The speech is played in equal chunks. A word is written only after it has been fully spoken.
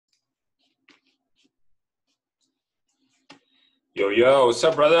Yo, yo, what's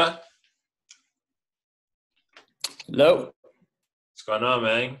up, brother? Hello. What's going on,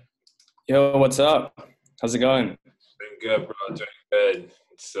 man? Yo, what's up? How's it going? Doing good, bro. Doing good.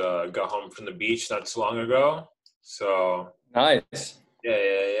 It's got home from the beach not too long ago. So Nice. yeah, yeah,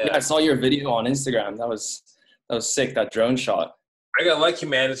 Yeah, I yeah. saw your video on Instagram. That was sick, that drone shot. I got lucky,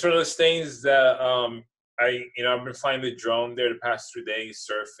 man. It's one of those things that I've been flying the drone there the past 3 days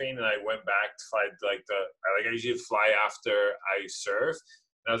surfing, and I went back to fly I usually fly after I surf,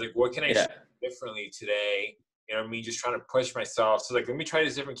 and I was like, what can I Yeah. shoot differently today? You know, me just trying to push myself. So like, let me try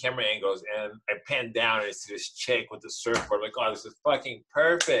these different camera angles, and I pan down and I see this chick with the surfboard. Like, oh, this is fucking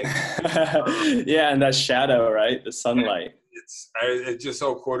perfect. Yeah, and that shadow, right? The sunlight. It's just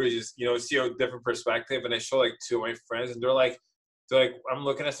so cool to just see a different perspective. And I show like two of my friends, and they're like I'm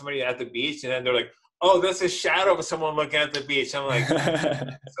looking at somebody at the beach, and then they're like, oh, that's a shadow of someone looking at the beach. I'm like, so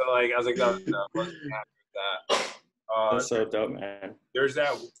like I was like, oh, no, I must be happy with that. That's so dope, man. There's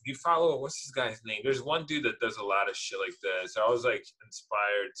that. You follow what's this guy's name? There's one dude that does a lot of shit like this. I was like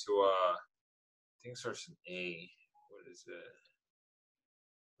inspired to I think it starts with an A. What is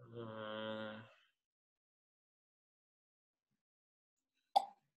it? Uh,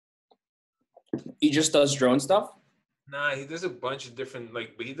 He just does drone stuff? Nah, he does a bunch of different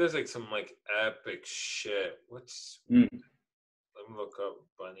but he does like some like epic shit. Mm. Let me look up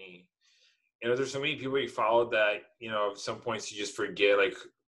Bunny. There's so many people you follow that at some points you just forget like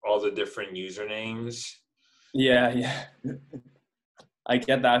all the different usernames. Yeah, yeah. I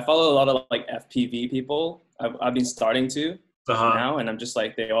get that. I follow a lot of like FPV people. I've been starting to Uh huh. now, and I'm just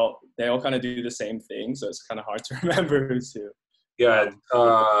like they all kind of do the same thing, so it's kind of hard to remember who's who. Yeah.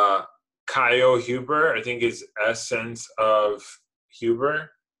 Um, Kyle Huber, I think is Essence of Huber.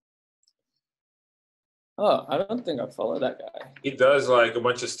 oh, I don't think I follow that guy. He does like a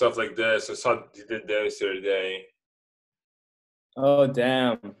bunch of stuff like this. I saw he did this the other day. Oh,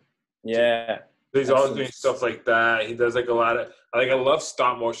 damn. Yeah. He's always doing Essence. stuff like that. He does like a lot of like I love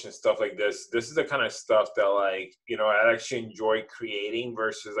stop motion stuff like this. This is the kind of stuff that I actually enjoy creating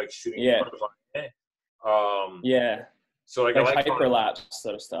versus like shooting Yeah. for a client. Um, Yeah. so like I Like like hyperlapse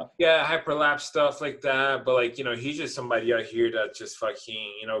sort of stuff. yeah, hyperlapse stuff like that. But he's just somebody out here that just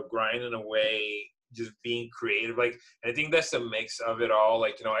fucking grinding away, just being creative. Like, and I think that's a mix of it all.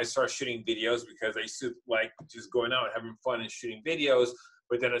 Like, I started shooting videos because I used to like just going out and having fun and shooting videos.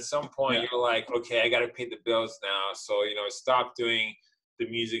 But then at some point, Yeah. you're like, okay, I got to pay the bills now. So I stopped doing the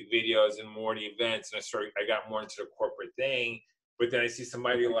music videos and more the events, and I got more into the corporate thing. But then I see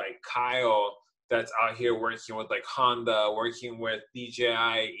somebody like Kyle that's out here working with like Honda, working with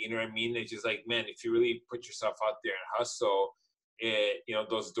DJI, you know what I mean? It's just like, man, if you really put yourself out there and hustle,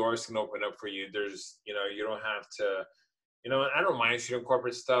 those doors can open up for you. You don't have to, I don't mind shooting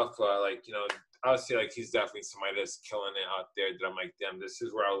corporate stuff. I would say like he's definitely somebody that's killing it out there that I'm like, damn, this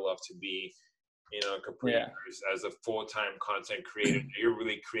is where I would love to be, complete Yeah. as a full-time content creator. You're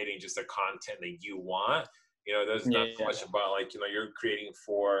really creating just the content that you want. There's not so Yeah. much about like, you're creating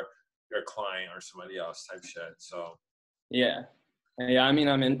for your client or somebody else type shit. So Yeah. Yeah. I mean,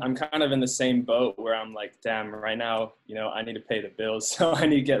 I'm kind of in the same boat where I'm like, damn, right now, I need to pay the bills. So I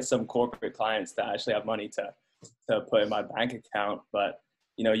need to get some corporate clients that actually have money to put in my bank account. But,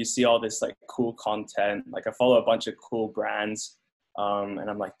 you see all this like cool content. Like I follow a bunch of cool brands. And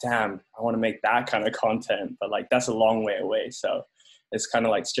I'm like, damn, I want to make that kind of content, but like that's a long way away. So it's kind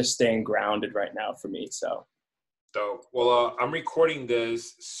of like just staying grounded right now for me. So dope. Well, I'm recording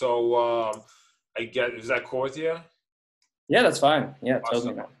this, so I get is that cool with you? yeah, that's fine. Yeah,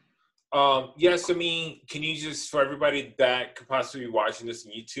 Awesome. totally, man. Yes, I mean, can you just, for everybody that could possibly be watching this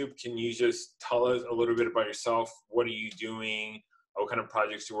on YouTube, can you just tell us a little bit about yourself? What are you doing? What kind of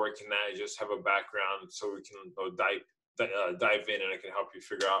projects you're working at? Just have a background so we can dive in, and I can help you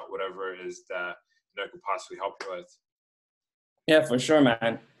figure out whatever it is that I could possibly help you with. Yeah, for sure,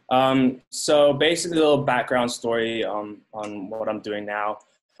 man. So basically, a little background story on what I'm doing now.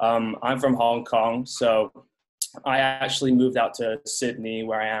 I'm from Hong Kong, so I actually moved out to Sydney,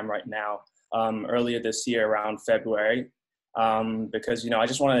 where I am right now, earlier this year around February, because I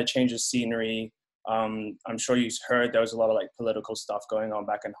just wanted to change the scenery. I'm sure you've heard there was a lot of like political stuff going on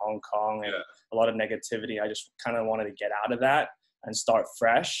back in Hong Kong and Yeah. a lot of negativity. I just kind of wanted to get out of that and start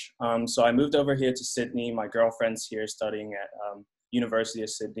fresh. So I moved over here to Sydney. My girlfriend's here studying at University of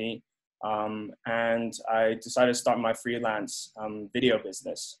Sydney, and I decided to start my freelance video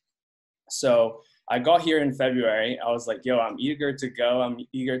business. So I got here in February. I was like, yo, I'm eager to go. I'm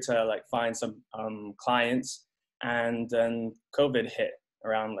eager to like find some clients. And then COVID hit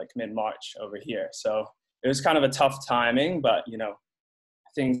around like mid-March over here. So it was kind of a tough timing, but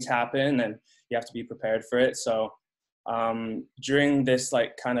things happen and you have to be prepared for it. So During this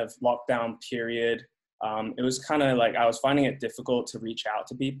like kind of lockdown period, it was kind of like I was finding it difficult to reach out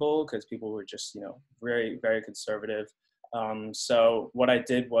to people because people were just, you know, very, very conservative. So what I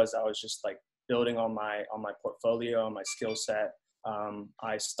did was I was just like building on my portfolio, on my skill set.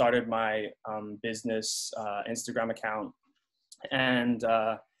 I started my business Instagram account, and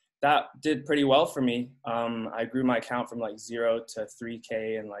that did pretty well for me. I grew my account from like 0 to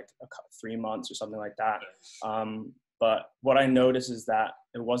 3K in like 3 months or something like that. But what I noticed is that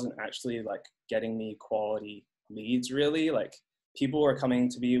it wasn't actually like getting me quality leads really. Like people were coming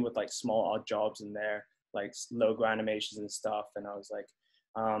to me with like small odd jobs in there, like logo animations and stuff. And I was like,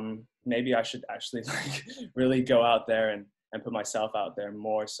 maybe I should actually like really go out there and put myself out there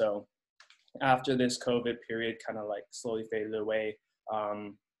more. So after this COVID period kind of like slowly faded away,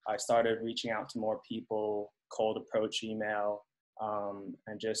 I started reaching out to more people, cold approach email,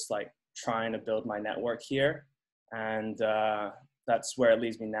 and just like trying to build my network here. And that's where it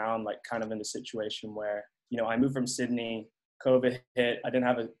leads me now. I'm like kind of in the situation where, you know, I moved from Sydney, COVID hit, I didn't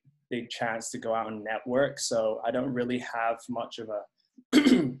have a big chance to go out and network. So I don't really have much of a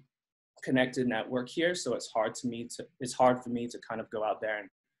connected network here. So it's hard for me to kind of go out there and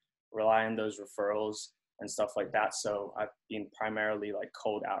rely on those referrals and stuff like that. So I've been primarily like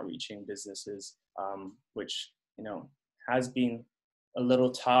cold outreaching businesses, which, you know, has been a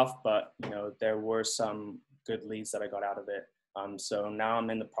little tough, but, you know, there were some good leads that I got out of it. So now I'm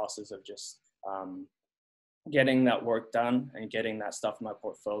in the process of just getting that work done and getting that stuff in my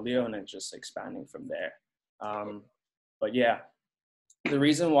portfolio and then just expanding from there. But yeah, the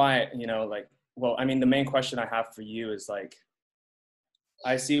reason why, you know, like, well, I mean, the main question I have for you is like,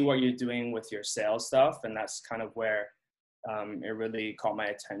 I see what you're doing with your sales stuff, and that's kind of where it really caught my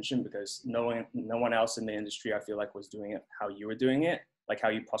attention because no one else in the industry, I feel like, was doing it how you were doing it, like how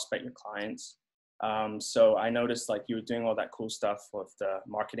you prospect your clients. So I noticed like you were doing all that cool stuff with the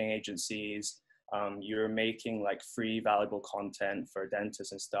marketing agencies. You're making like free valuable content for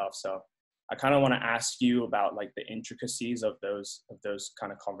dentists and stuff. So I kind of want to ask you about like the intricacies of those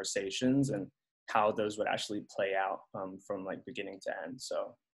kind of conversations and how those would actually play out from like beginning to end.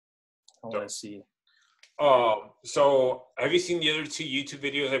 So I want to see. So have you seen the other 2 YouTube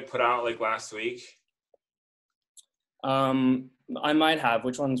videos I put out like last week? I might have.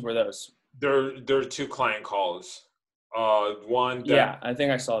 Which ones were those? They're 2 client calls. One that, yeah, I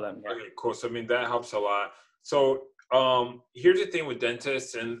think I saw them. Yeah. Okay, cool. So I mean that helps a lot. So here's the thing with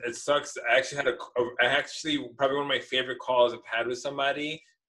dentists, and it sucks. I actually probably one of my favorite calls I've had with somebody.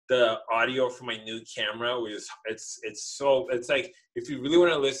 The audio from my new camera was it's like if you really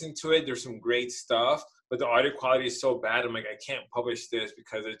want to listen to it, there's some great stuff, but the audio quality is so bad. I'm like, I can't publish this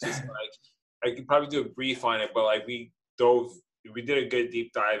because it's just like I could probably do a brief on it, but like we did a good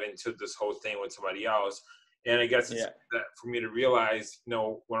deep dive into this whole thing with somebody else. And I guess it's that for me to realize, you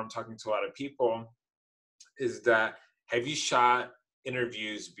know, when I'm talking to a lot of people, is that have you shot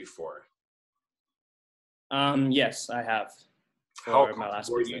interviews before? Yes, I have. How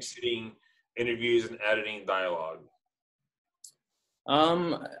were you shooting interviews and editing dialogue?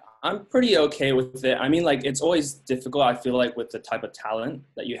 I'm pretty okay with it. I mean, like it's always difficult, I feel like, with the type of talent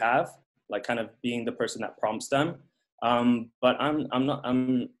that you have, like kind of being the person that prompts them. But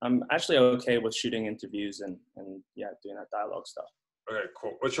I'm actually okay with shooting interviews and yeah, doing that dialogue stuff. Okay,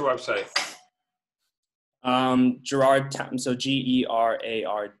 cool. What's your website? Gerard, so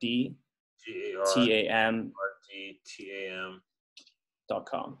Gerard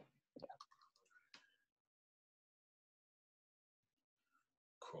TAM.com.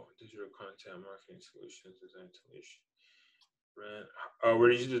 Cool. Digital content marketing solutions, design solution. Brand. Where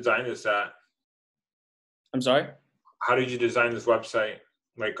did you design this at? I'm sorry? How did you design this website?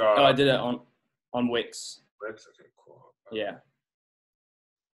 Like I did it on Wix. Wix, okay, cool. Yeah.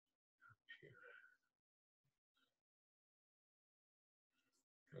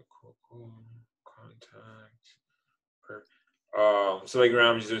 Cool. Contact. So like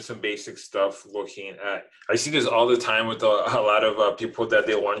I'm just doing some basic stuff looking at, I see this all the time with a lot of people that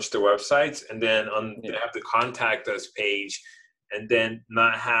they launch their websites and then they have the contact us page and then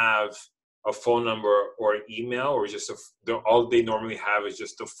not have a phone number or an email or just all they normally have is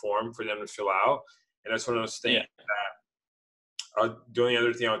just a form for them to fill out. And that's one of those things that the only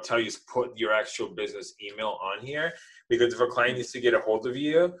other thing I'll tell you is put your actual business email on here, because if a client needs to get a hold of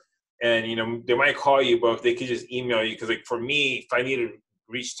you, and you know they might call you, but if they could just email you, because like for me, if I need to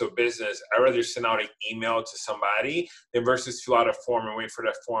reach to a business, I'd rather send out an email to somebody than versus fill out a form and wait for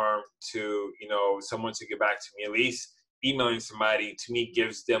that form to, you know, someone to get back to me. At least emailing somebody to me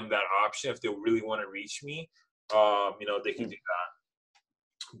gives them that option if they really want to reach me. You know, they can do that.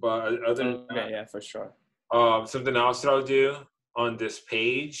 But other than that, yeah, for sure. Something else that I'll do on this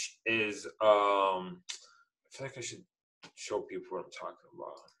page is I feel like I should show people what I'm talking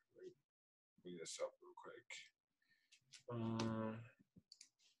about. Let me bring this up real quick.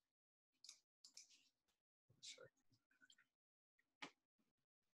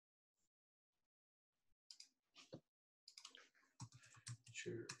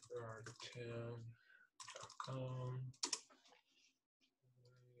 Gerard.com.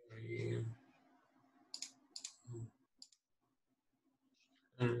 Gear.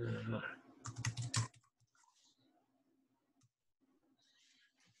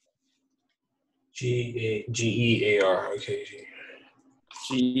 Okay. Gerard.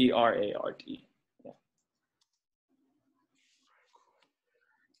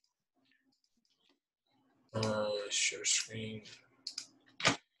 Share screen.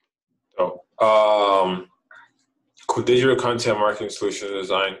 Oh, cool. Digital content marketing solution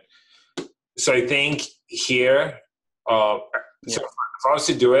design. So I think here, so if I was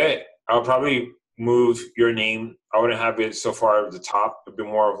to do it, I'll probably move your name. I wouldn't have it so far at the top. It'd be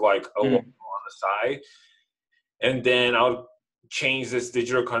more of like a logo on the side. And then I'll change this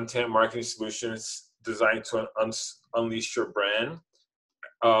digital content marketing solutions designed to unleash your brand.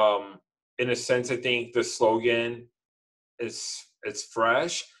 In a sense, I think the slogan it's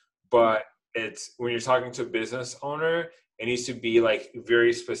fresh, but it's when you're talking to a business owner, it needs to be like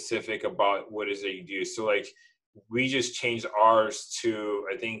very specific about what it is that you do. So like we just changed ours to,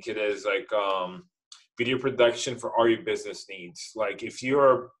 I think it is like video production for all your business needs. Like if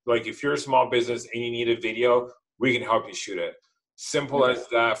you're a small business and you need a video, we can help you shoot it. Simple as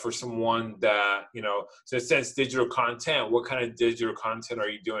that for someone that, you know, so in a sense, digital content, what kind of digital content are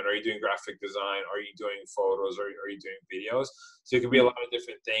you doing? Are you doing graphic design? Are you doing photos? Are you doing videos? So it could be a lot of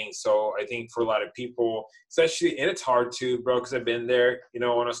different things. So I think for a lot of people, especially, and it's hard too, bro, because I've been there, you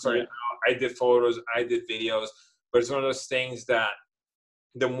know, when I started out, I did photos, I did videos, but it's one of those things that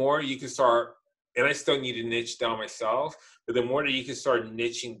the more you can start, and I still need to niche down myself, but the more that you can start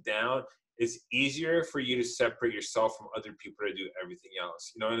niching down, it's easier for you to separate yourself from other people that do everything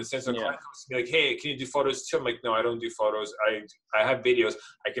else. You know, in the sense of client comes to me like, hey, can you do photos too? I'm like, no, I don't do photos. I have videos.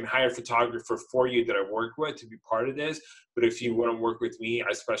 I can hire a photographer for you that I work with to be part of this. But if you want to work with me,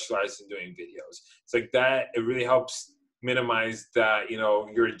 I specialize in doing videos. It's like that. It really helps minimize that, you know,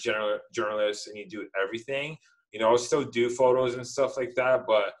 you're a journalist and you do everything. You know, I'll still do photos and stuff like that.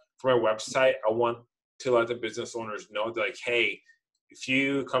 But for my website, I want to let the business owners know that like, hey, if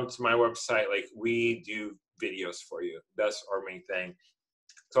you come to my website, like we do videos for you. That's our main thing.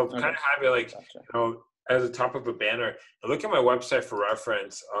 So kind of have it like, you know, as the top of a banner. And look at my website for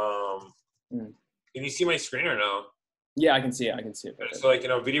reference. Can you see my screen or no? Yeah, I can see it. I can see it. So like, you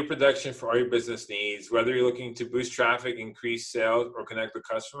know, video production for all your business needs, whether you're looking to boost traffic, increase sales, or connect with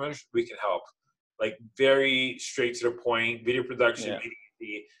customers, we can help. Like very straight to the point, video production,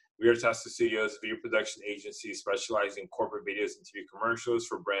 we are Testa Studios, video production agency specializing in corporate videos and TV commercials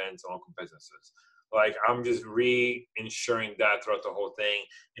for brands and local businesses. Like I'm just re-ensuring that throughout the whole thing.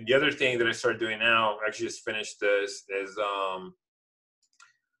 And the other thing that I started doing now, I actually just finished this, is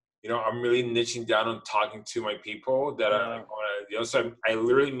you know, I'm really niching down on talking to my people that I want to, you know, so I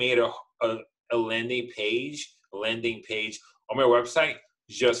literally made a landing page on my website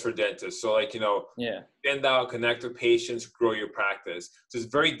just for dentists. So like, you know, send out, connect with patients, grow your practice. So it's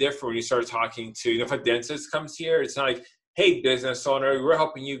very different when you start talking to, you know, if a dentist comes here, it's not like, hey, business owner, we're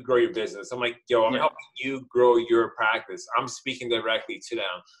helping you grow your business. I'm like, yo, I'm helping you grow your practice. I'm speaking directly to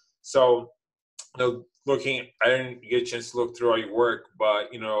them. So, you know, I didn't get a chance to look through all your work,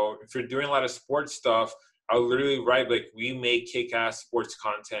 but, you know, if you're doing a lot of sports stuff, I'll literally write, like, we make kick-ass sports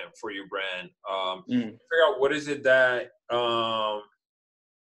content for your brand. Figure out what is it that,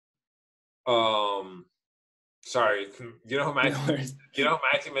 sorry, you know who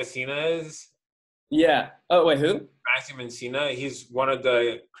Matthew Messina is? Yeah. Oh, wait, who? Matthew Messina. He's one of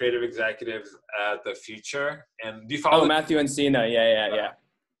the creative executives at the Futur. And do you follow? Matthew Messina. Yeah.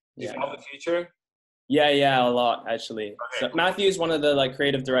 Do you follow the Futur? Yeah, a lot actually. Okay, so Matthew is one of the like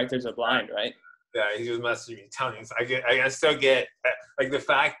creative directors of Blind, right? Yeah, he was messaging me, telling me. I still get like the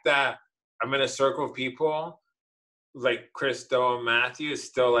fact that I'm in a circle of people like Christo and Matthew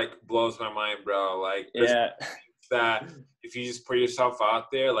still like blows my mind, bro. Like that if you just put yourself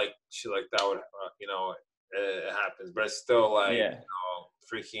out there, like shit like that would, you know, it happens. But it's still like, you know,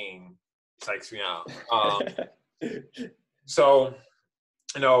 freaking psychs me out. So,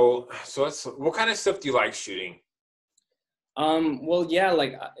 you know, what kind of stuff do you like shooting? Well, yeah,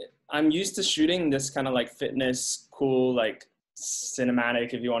 like I'm used to shooting this kind of like fitness, cool, like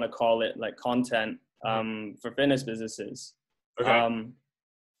cinematic, if you want to call it, like content for fitness businesses.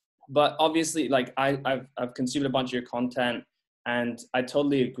 but obviously, like I've consumed a bunch of your content, and I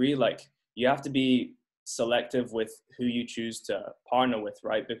totally agree. Like you have to be selective with who you choose to partner with,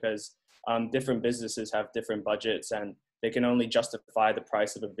 right? Because different businesses have different budgets, and they can only justify the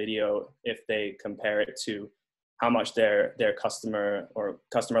price of a video if they compare it to how much their customer or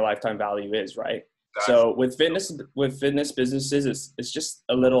customer lifetime value is, right? So with fitness businesses, it's just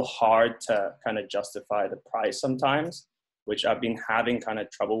a little hard to kind of justify the price sometimes, which I've been having kind of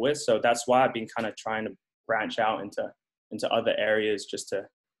trouble with. So that's why I've been kind of trying to branch out into other areas just to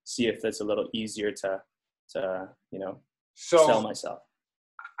see if it's a little easier to sell myself.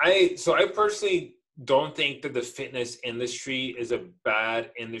 I personally don't think that the fitness industry is a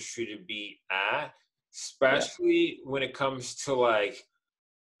bad industry to be at, especially when it comes to like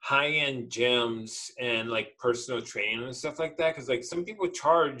high-end gyms and like personal training and stuff like that. Because like some people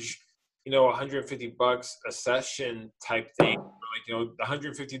charge, $150 a session type thing, or like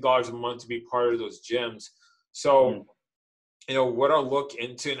 $150 a month to be part of those gyms. So what I'll look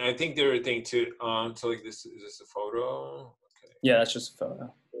into, and I think there are a thing too. So like this is this a photo? Okay. Yeah, that's just a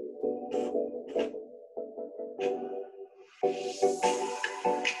photo.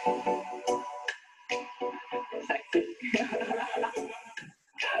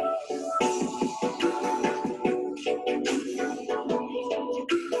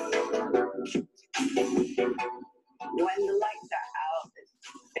 When the lights are out,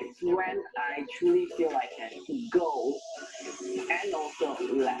 it's when I truly feel I can go and also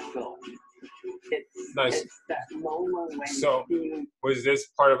let go. Nice. It's that moment when So you was this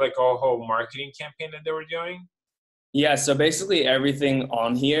part of like a whole marketing campaign that they were doing? Yeah, so basically everything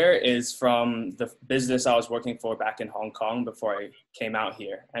on here is from the business I was working for back in Hong Kong before I came out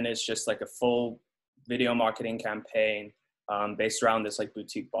here. And it's just like a full video marketing campaign based around this like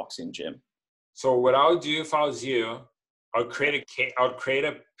boutique boxing gym. So what I would do if I was you, I'll create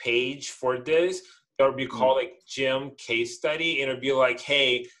a page for this that would be called like Gym Case Study, and it'd be like,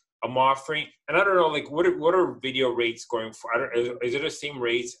 hey, I'm offering, and I don't know, like what are video rates going for? Is it the same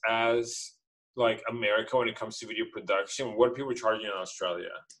rates as like America when it comes to video production? What are people charging in Australia?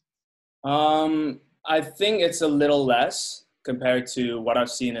 I think it's a little less compared to what I've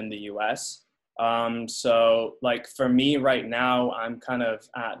seen in the US. So like for me right now, I'm kind of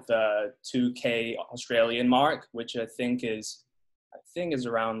at the 2K Australian mark, which I think is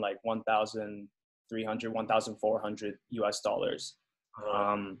around like 1,300, 1,400 US dollars.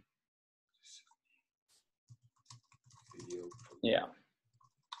 Yeah.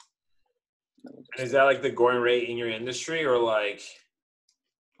 And is that like the going rate in your industry, or like?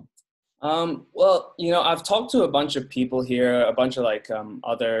 Well, I've talked to a bunch of people here, a bunch of like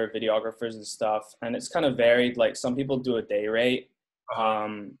other videographers and stuff, and it's kind of varied. Like some people do a day rate,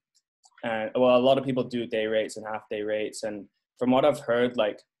 and well, a lot of people do day rates and half day rates. And from what I've heard,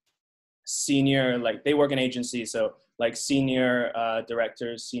 like senior, like they work in agencies, so like senior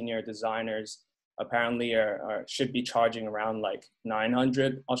directors, senior designers apparently should be charging around like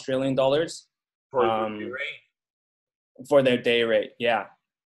 900 Australian dollars For their day rate? For their day rate, yeah.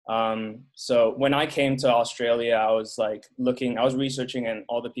 So when I came to Australia, I was like I was researching, and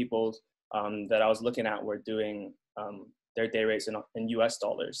all the people that I was looking at were doing their day rates in US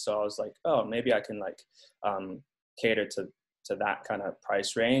dollars. So I was like, oh, maybe I can like cater to that kind of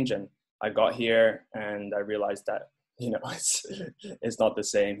price range. And I got here and I realized that, it's not the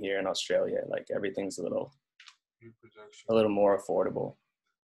same here in Australia. Like everything's a little more affordable.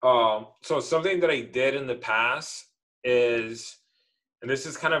 So something that I did in the past is, and this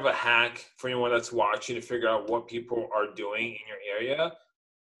is kind of a hack for anyone that's watching to figure out what people are doing in your area.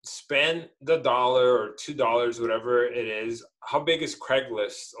 Spend the $1 or $2, whatever it is. How big is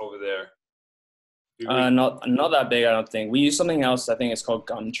Craigslist over there? Not that big, I don't think. We use something else. I think it's called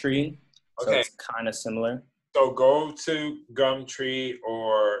Gumtree. So it's kind of similar. So go to Gumtree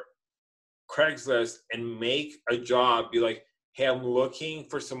or Craigslist and make a job. Be like, hey, I'm looking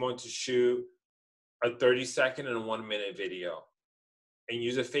for someone to shoot a 30-second and a 1-minute video. And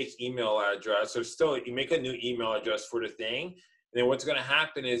use a fake email address. So still, you make a new email address for the thing. And then what's going to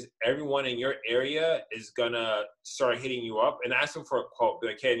happen is everyone in your area is going to start hitting you up and ask them for a quote. Be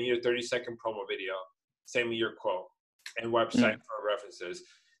like, hey, I need a 30-second promo video. Send me your quote and website for references.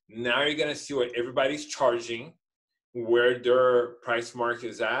 Now you're going to see what everybody's charging, where their price mark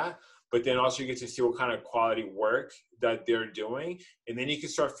is at, but then also you get to see what kind of quality work that they're doing. And then you can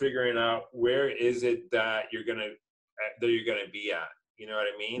start figuring out where is it that you're going to be at. You know what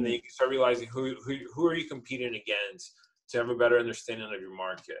I mean? Then you can start realizing who are you competing against to have a better understanding of your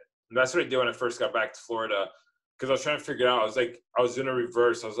market. And that's what I did when I first got back to Florida, because I was trying to figure it out. I was doing a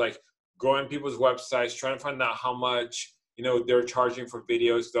reverse. I was like going to people's websites, trying to find out how much they were charging for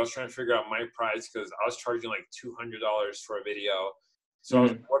videos. So I was trying to figure out my price because I was charging like $200 for a video. So I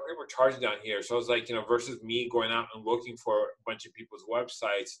was like, what people are charging down here? So I was like, versus me going out and looking for a bunch of people's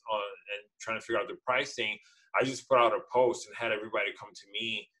websites and trying to figure out the pricing, I just put out a post and had everybody come to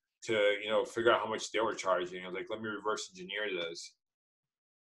me to, figure out how much they were charging. I was like, let me reverse engineer this.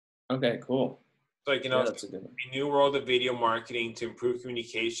 Okay, cool. So like, that's a good one. A new world of video marketing to improve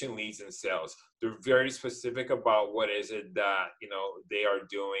communication, leads, and sales. They're very specific about what is it that, they are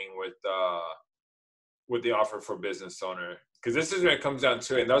doing with what they offer for business owner. Because this is what it comes down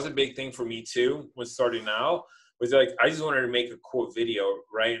to. And that was a big thing for me too, when starting out, was like, I just wanted to make a cool video,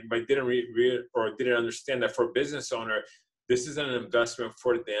 right? But I didn't didn't understand that for a business owner, this is an investment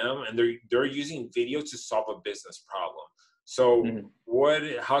for them, and they're using video to solve a business problem. So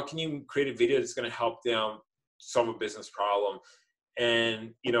how can you create a video that's going to help them solve a business problem?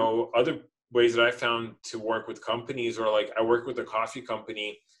 And, other ways that I found to work with companies, or like I work with a coffee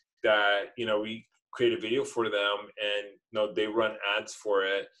company that, we create a video for them, and, they run ads for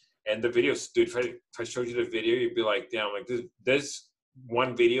it. And the videos, dude, if I showed you the video, you'd be like, damn, like this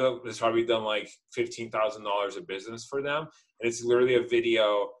one video has probably done like $15,000 of business for them. And it's literally a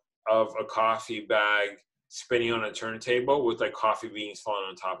video of a coffee bag spinning on a turntable with like coffee beans falling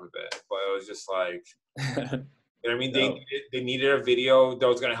on top of it. But it was just like, I mean, they needed a video that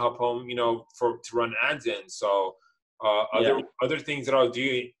was going to help them, to run ads in. So other things that I'll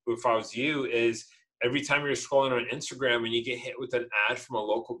do if I was you is every time you're scrolling on Instagram and you get hit with an ad from a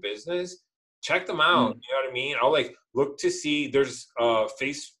local business, check them out. You know what I mean? I'll like look to see there's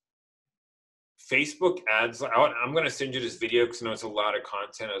Facebook ads. I'm going to send you this video because I know it's a lot of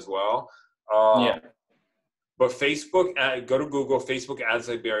content as well. But Facebook go to Google, Facebook Ads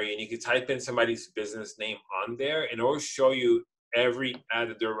Library, and you can type in somebody's business name on there, and it will show you every ad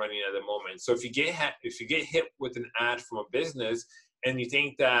that they're running at the moment. So if you get hit with an ad from a business, and you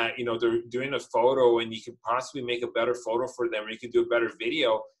think that they're doing a photo and you could possibly make a better photo for them, or you could do a better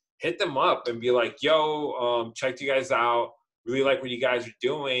video, hit them up and be like, "Yo, check you guys out. Really like what you guys are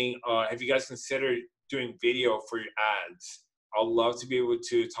doing. Have you guys considered doing video for your ads? I'd love to be able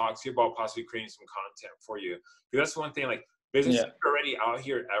to talk to you about possibly creating some content for you." Because that's one thing, like businesses are already out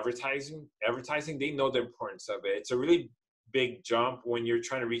here advertising, they know the importance of it. It's a really big jump when you're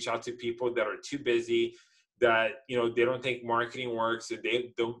trying to reach out to people that are too busy, that, they don't think marketing works, that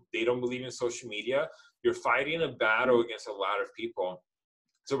they don't believe in social media. You're fighting a battle against a lot of people.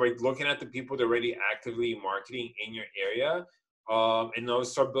 So by looking at the people that are already actively marketing in your area, and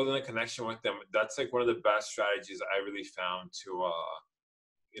start building a connection with them. That's like one of the best strategies I really found to,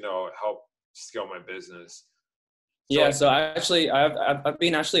 help scale my business. So I've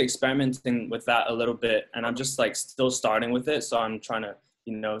been actually experimenting with that a little bit, and I'm just like still starting with it. So I'm trying to,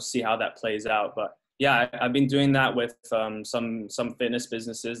 see how that plays out. But yeah, I've been doing that with some fitness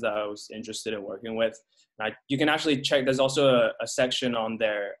businesses that I was interested in working with. And you can actually check. There's also a section on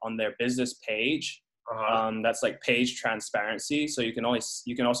their business page. That's like page transparency. So you can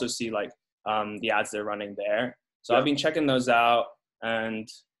also see like the ads they're running there. So I've been checking those out, and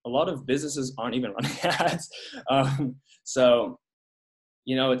a lot of businesses aren't even running ads. So,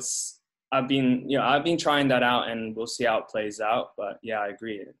 I've been trying that out, and we'll see how it plays out. But yeah, I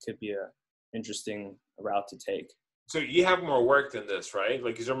agree. It could be a interesting route to take. So you have more work than this, right?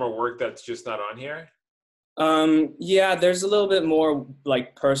 Like, is there more work that's just not on here? Yeah, there's a little bit more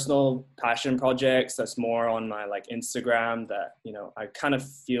like personal passion projects that's more on my like Instagram that, I kind of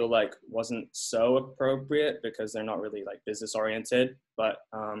feel like wasn't so appropriate because they're not really like business oriented. But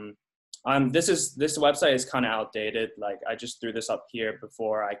this website is kind of outdated. Like I just threw this up here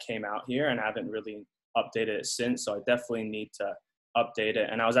before I came out here and I haven't really updated it since. So I definitely need to update it.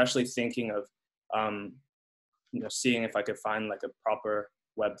 And I was actually thinking of seeing if I could find like a proper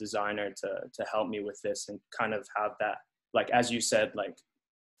web designer to help me with this and kind of have that, like, as you said, like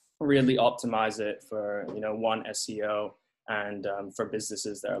really optimize it for, one SEO and for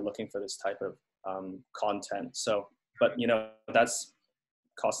businesses that are looking for this type of content. So, but, that's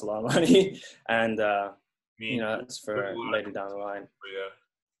costs a lot of money and, that's for later down the line.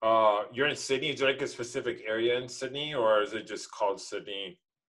 Yeah. You're in Sydney. Is there like a specific area in Sydney, or is it just called Sydney?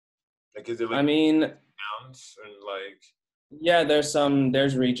 Like, is it like towns and like? Yeah,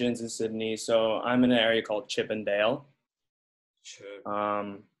 there's regions in Sydney. So I'm in an area called Chippendale. How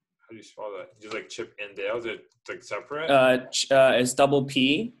do you spell that? Just like Chip and Dale? Is it like separate? It's double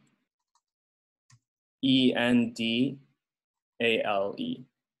P ENDALE.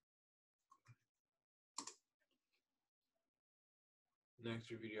 Next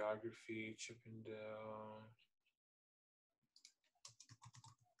to videography, Chippendale.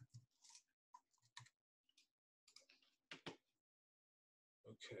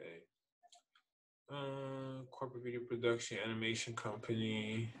 Okay. Corporate video production animation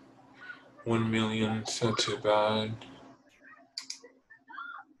company. 1 million. It's not too bad.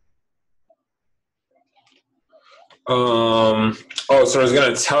 Oh, so I was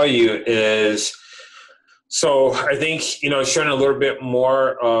gonna tell you is, so I think, you know, showing a little bit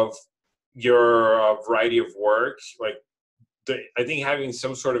more of your variety of work, like I think having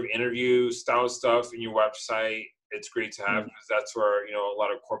some sort of interview style stuff in your website, it's great to have because that's where, you know, a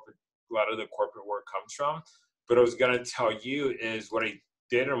lot of the corporate work comes from. But I was gonna tell you is what I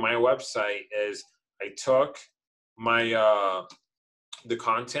did on my website is I took my the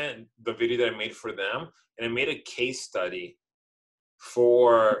content, the video that I made for them, and I made a case study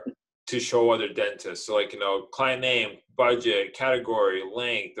to show other dentists. So like, you know, client name, budget, category,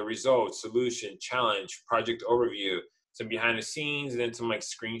 length, the results, solution, challenge, project overview, some behind the scenes, and then some like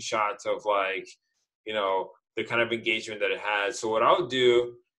screenshots of like, you know, the kind of engagement that it has. So what I'll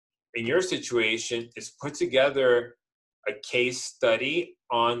do in your situation is put together a case study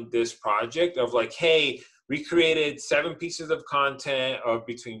on this project of like, hey, we created 7 pieces of content of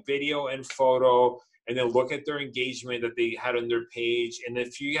between video and photo, and then look at their engagement that they had on their page. And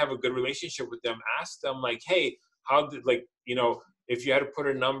if you have a good relationship with them, ask them like, hey, how did, like, you know, if you had to put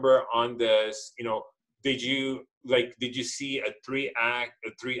a number on this, you know, did you see a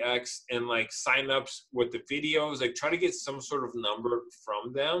 3x in like signups with the videos? Like try to get some sort of number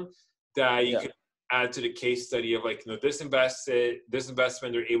from them that you could add to the case study of like, you know, this investment,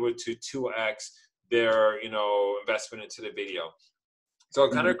 they're able to 2x their, you know, investment into the video. So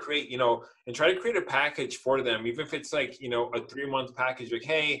I'll kind of create, you know, and try to create a package for them, even if it's like, you know, a 3-month package, like,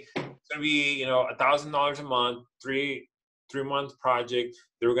 hey, it's gonna be, you know, $1,000 a month, 3-month project.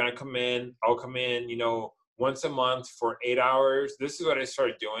 They're gonna come in, I'll come in, you know, once a month for 8 hours. This is what I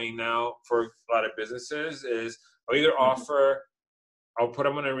started doing now for a lot of businesses is I'll either I'll put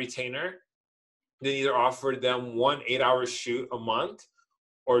them on a retainer, then either offer them 1 8-hour shoot a month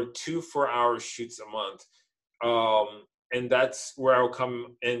or 2 4-hour shoots a month. And that's where I'll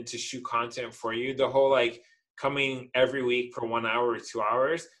come in to shoot content for you. The whole like coming every week for 1 hour or 2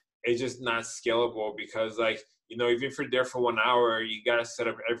 hours is just not scalable because like, you know, even if you're there for 1 hour, you got to set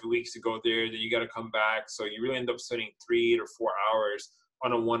up every week to go there. Then you got to come back. So you really end up spending 3 or 4 hours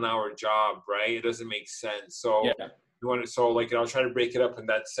on a 1 hour job, right? It doesn't make sense. So you want to, so like, I'll try to break it up in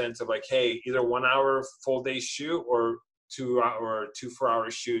that sense of like, hey, either 1 hour full day shoot or 2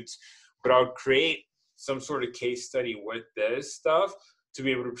 4-hour shoots, but I'll create some sort of case study with this stuff to be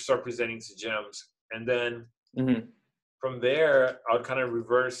able to start presenting to gyms. And then from there, I'll kind of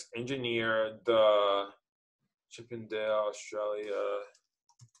reverse engineer the Chippendale, Australia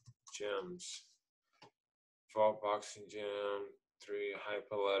gyms. Vault Boxing Gym, 3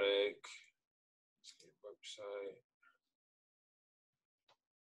 Hypoletic, website.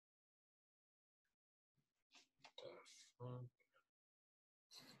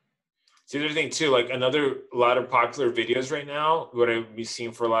 See, the other thing too, like a lot of popular videos right now, what I've been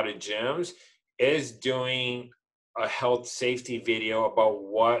seeing for a lot of gyms is doing a health safety video about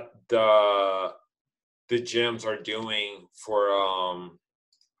what the gyms are doing for,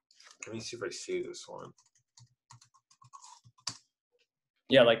 let me see if I see this one.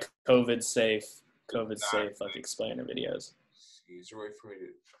 Yeah, like COVID safe, like explainer videos. Is there a way for me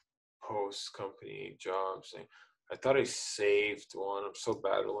to post company jobs? I thought I saved one. I'm so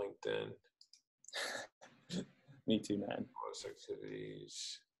bad at LinkedIn. Me too, man. Post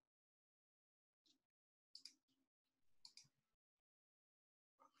activities.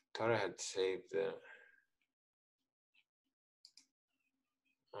 Thought I had saved it.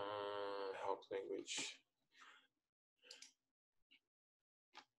 Help language.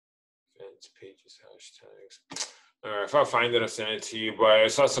 Events, pages, hashtags. All right, if I find it, I'll send it to you. But I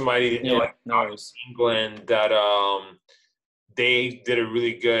saw somebody in England that they did a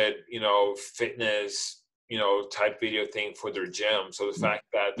really good, you know, fitness, you know, type video thing for their gym. So the fact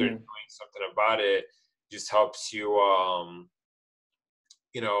that they're doing something about it just helps you,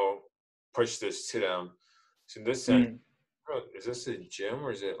 you know, push this to them. So in this sense, is this a gym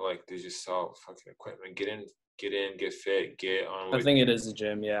or is it like they just sell fucking equipment? Get in, get fit, get on. I think it is a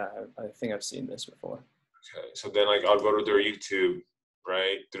gym. Yeah, I think I've seen this before. Okay, so then like I'll go to their YouTube,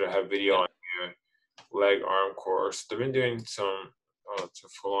 right? Do they have video on here? Leg arm course. They've been doing some. Oh, it's a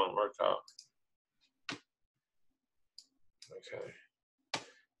full-on workout. Okay.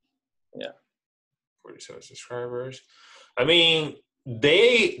 Yeah. 47 subscribers. I mean,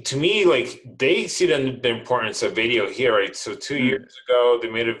 they see the importance of video here, right? So 2 years ago, they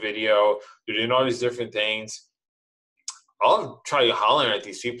made a video. They're doing all these different things. I'll try hollering at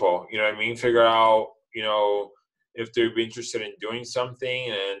these people. You know what I mean? Figure out, you know, if they'd be interested in doing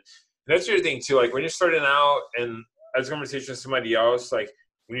something. And that's the other thing too. Like when you're starting out, and as a conversation with somebody else, like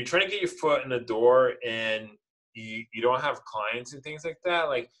when you're trying to get your foot in the door and you don't have clients and things like that,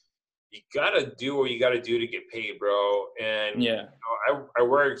 like you gotta do what you gotta do to get paid, bro. And Yeah. I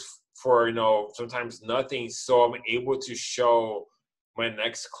worked for sometimes nothing, so I'm able to show my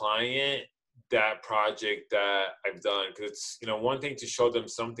next client that project that I've done. Because it's one thing to show them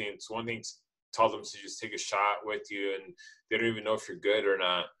something, it's one thing to tell them to just take a shot with you, and they don't even know if you're good or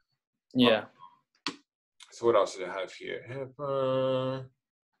not. Yeah. So what else did I have here?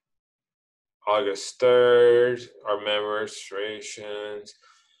 August 3rd, our registrations.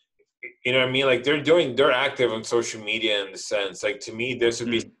 You know what I mean? Like they're active on social media in the sense. Like to me, this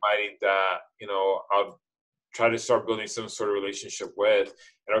would be somebody that, I'll try to start building some sort of relationship with.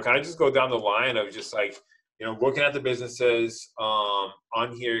 And I'll kind of just go down the line of just like, looking at the businesses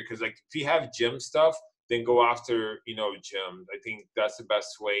on here. Cause like if you have gym stuff, then go after, gym. I think that's the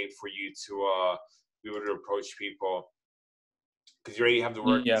best way for you to be able to approach people. Cause you already have the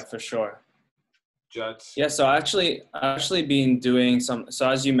work. Yeah, for sure. Jets. Yeah, so I've actually been doing so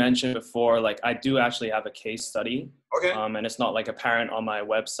as you mentioned before, like I do actually have a case study. Okay. And it's not like apparent on my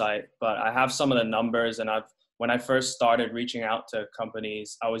website, but I have some of the numbers, and when I first started reaching out to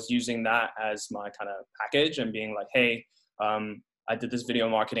companies, I was using that as my kind of package and being like, hey, I did this video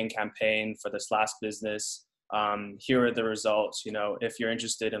marketing campaign for this last business. Here are the results. If you're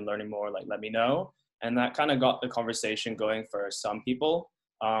interested in learning more, like let me know. And that kind of got the conversation going for some people.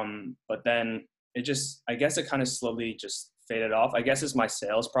 But then I guess it kind of slowly just faded off. I guess it's my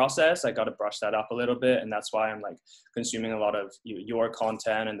sales process. I got to brush that up a little bit. And that's why I'm like consuming a lot of your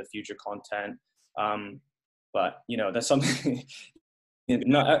content and the Futur content. But that's something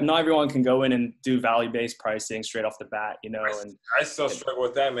not everyone can go in and do value-based pricing straight off the bat, and I still struggle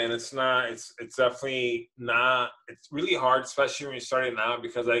with that, man. It's definitely not, it's really hard, especially when you're starting out,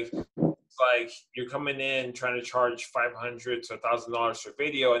 because like you're coming in trying to charge $500 to $1,000 for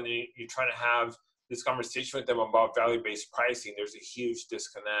video, and then you're trying to have this conversation with them about value-based pricing. There's a huge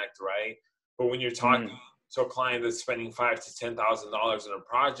disconnect, right? But when you're talking to a client that's spending $5,000 to $10,000 on a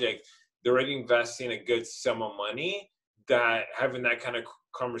project, they're already investing a good sum of money. That having that kind of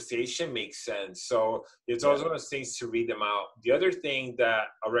conversation makes sense. So it's always one of those things to read them out. The other thing that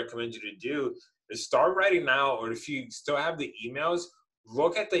I recommend you to do is start writing out, or if you still have the emails,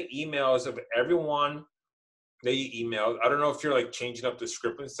 look at the emails of everyone that you emailed. I don't know if you're like changing up the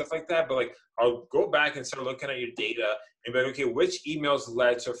script and stuff like that, but like I'll go back and start looking at your data and be like, okay, which emails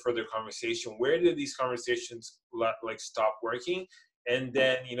led to a further conversation? Where did these conversations like stop working? And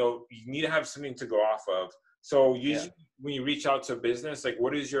then, you need to have something to go off of. So usually when you reach out to a business, like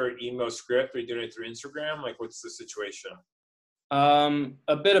what is your email script? Are you doing it through Instagram? Like what's the situation?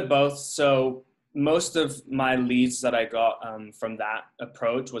 A bit of both. So most of my leads that I got from that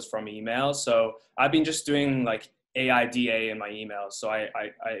approach was from email. So I've been just doing like AIDA in my emails. So I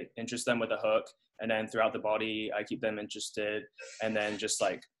interest them with a hook, and then throughout the body, I keep them interested, and then just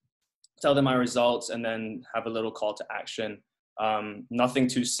like tell them my results, and then have a little call to action. Nothing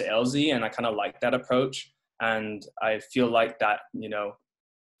too salesy, and I kind of like that approach. And I feel like that,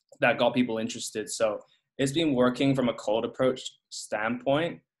 that got people interested. So it's been working from a cold approach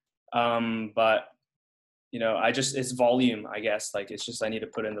standpoint. But it's volume, I guess. Like it's just, I need to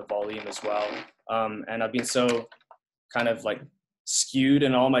put in the volume as well. And I've been so kind of like skewed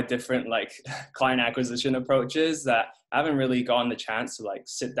in all my different like client acquisition approaches that I haven't really gotten the chance to like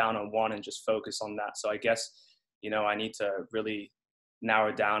sit down on one and just focus on that. So I guess, I need to really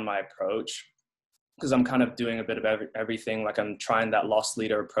narrow down my approach, because I'm kind of doing a bit of everything. Like I'm trying that lost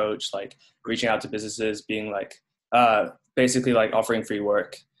leader approach, like reaching out to businesses, being like, basically like offering free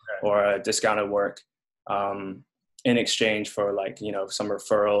work or discounted work in exchange for like, some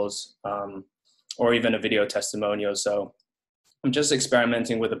referrals or even a video testimonial. So I'm just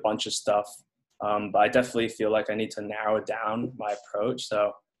experimenting with a bunch of stuff. But I definitely feel like I need to narrow down my approach.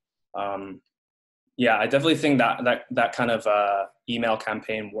 So I definitely think that kind of email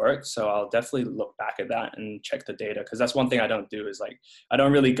campaign worked. So I'll definitely look back at that and check the data, because that's one thing I don't do is like, I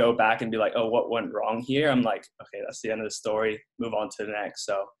don't really go back and be like, oh, what went wrong here? I'm like, okay, that's the end of the story. Move on to the next.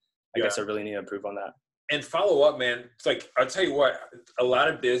 So I guess I really need to improve on that. And follow up, man. It's like, I'll tell you what, a lot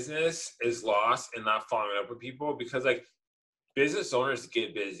of business is lost in not following up with people, because like business owners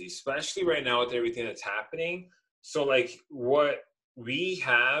get busy, especially right now with everything that's happening. So like what we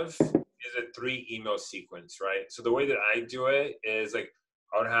have is a 3 email sequence, right? So the way that I do it is like,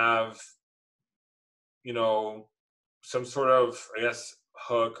 I would have, some sort of, I guess,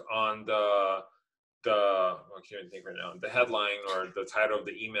 hook on I can't even think right now, the headline or the title of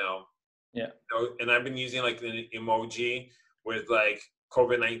the email. Yeah. And I've been using like an emoji with like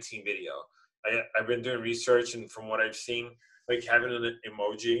COVID-19 video. I've been doing research, and from what I've seen, like having an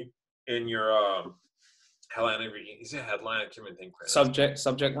emoji in your headline, is it headline? I can't even think. Subject line.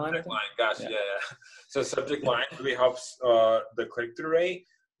 Subject I think. line. Gosh, Yeah. yeah. So subject line really helps the click-through rate.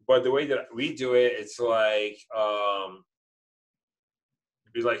 But the way that we do it, it's like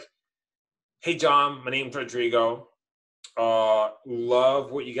be like, "Hey John, my name's Rodrigo.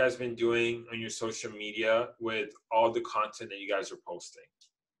 Love what you guys have been doing on your social media with all the content that you guys are posting.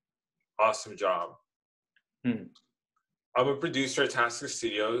 Awesome job. Hmm. I'm a producer at Tasker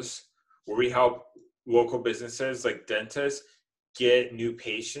Studios, where we help local businesses like dentists get new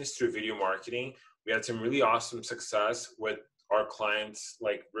patients through video marketing. We had some really awesome success with our clients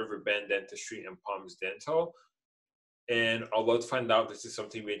like Riverbend Dentistry and Palms Dental. And I'd love to find out if this is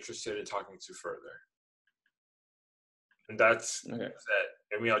something we're interested in talking to further." And that's it.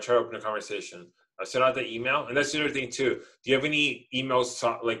 I mean, I'll try to open a conversation. I sent out the email, and that's the other thing too. Do you have any email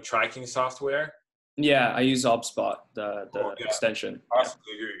like tracking software? Yeah, I use ObSpot, the extension. Awesome.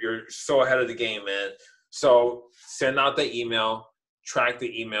 Yeah. You're so ahead of the game, man. So send out the email, track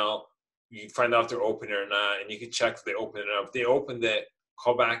the email. You find out if they're open or not, and you can check if they open it up. If they opened it,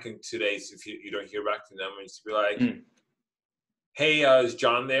 call back in 2 days if you don't hear back from them. And just be like, "Hey, is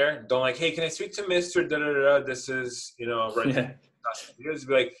John there?" Don't like, "Hey, can I speak to Mr. Da da da? This is, Rodrigo." Just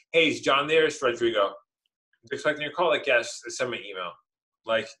be like, "Hey, is John there? It's Rodrigo. Expecting your call." Like, yes, send me an email.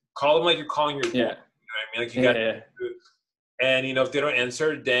 Like, call them like you're calling your boy. You know what I mean? Like, you got. And if they don't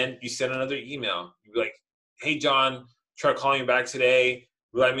answer, then you send another email. You be like, "Hey, John, try calling you back today.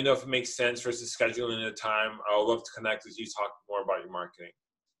 Let me know if it makes sense for us to schedule in a time. I would love to connect with you, talk more about your marketing."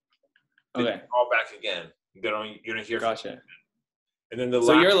 Then you call back again. You don't hear. Gotcha. And then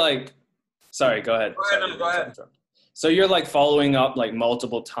so you're like, sorry, go ahead. Go ahead. So you're like following up like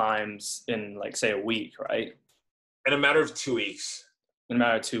multiple times in like say a week, right? In a matter of 2 weeks. In a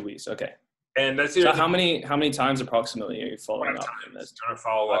matter of 2 weeks, okay. And that's so how many times approximately are you following up in this? Trying to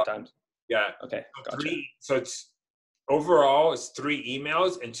follow up. 5 times. Yeah. Okay. So gotcha. So it's overall it's 3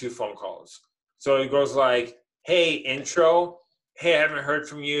 emails and 2 phone calls. So it goes like, "Hey, intro. Hey, I haven't heard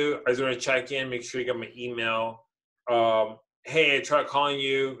from you. I was going to check in, make sure you got my email. Hey, I tried calling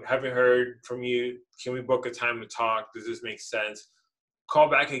you, haven't heard from you. Can we book a time to talk? Does this make sense?" Call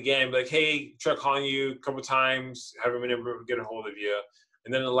back again, be like, "Hey, tried calling you a couple times, haven't been able to get a hold of you."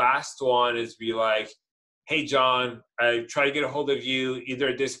 And then the last one is be like, "Hey, John, I try to get a hold of you. Either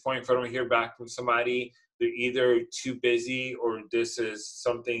at this point, if I don't hear back from somebody, they're either too busy or this is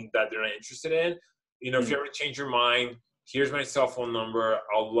something that they're not interested in. If you ever change your mind, here's my cell phone number.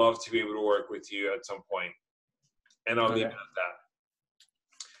 I'll love to be able to work with you at some point." And I'll leave it at that.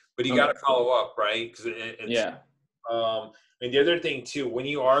 But you got to follow up, right? Because and the other thing too, when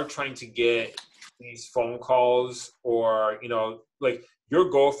you are trying to get these phone calls, or like your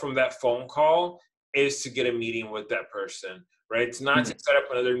goal from that phone call is to get a meeting with that person, right? It's not to set up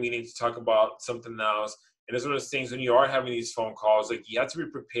another meeting to talk about something else. And it's one of those things when you are having these phone calls, like you have to be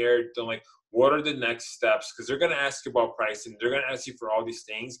prepared to like, what are the next steps? Because they're going to ask you about pricing. They're going to ask you for all these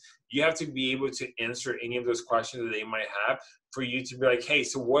things. You have to be able to answer any of those questions that they might have for you to be like, "Hey,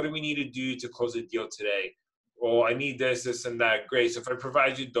 so what do we need to do to close a deal today? Well, I need this, this, and that." Great. So if I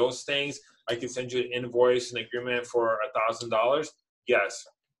provide you those things, I can send you an invoice, an agreement for $1,000. Yes.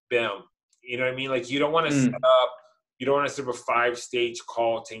 Bam. You know what I mean? Like you don't want to set up a 5-stage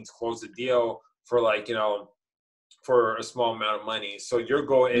call to close the deal for like, for a small amount of money. So your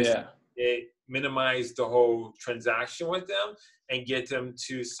goal is to minimize the whole transaction with them and get them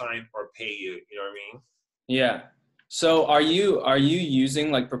to sign or pay you. You know what I mean? Yeah. So are you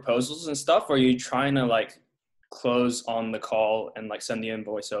using like proposals and stuff, or are you trying to like close on the call and like send the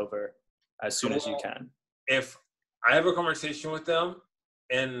invoice over as soon as you can? If I have a conversation with them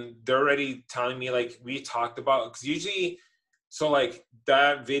and they're already telling me like we talked about, because usually, so like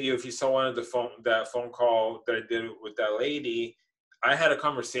that video, if you saw that phone call that I did with that lady, I had a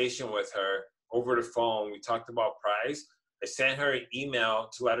conversation with her over the phone. We talked about price. I sent her an email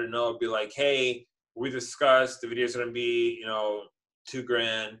to let her know, be like, "Hey, we discussed the video's gonna be,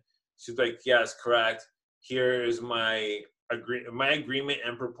 $2,000. She's like, "Yes, correct. Here is my agreement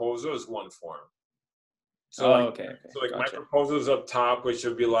and proposal is one form." So my proposal is up top, which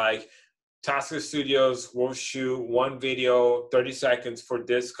would be like, "Tasker Studios will shoot one video, 30 seconds for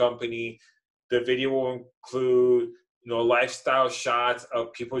this company. The video will include, lifestyle shots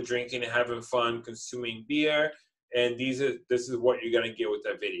of people drinking and having fun, consuming beer. And this is what you're going to get with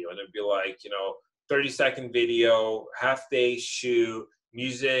that video." And it'd be like, 30-second video, half-day shoot,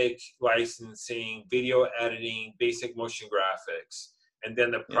 music licensing, video editing, basic motion graphics. and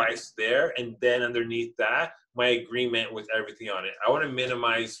then the price there, and then underneath that, my agreement with everything on it. I want to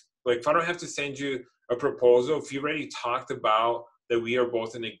minimize, like, if I don't have to send you a proposal, if you already talked about that we are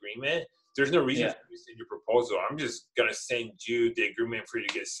both in agreement, there's no reason for you to send your proposal. I'm just going to send you the agreement for you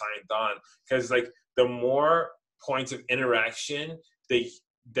to get signed on. Because, like, the more points of interaction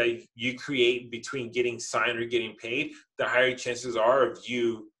that you create between getting signed or getting paid, the higher chances are of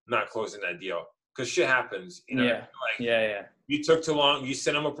you not closing that deal. Because shit happens. You know? You took too long. You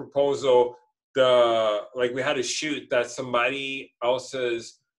sent them a proposal. Like, we had a shoot that somebody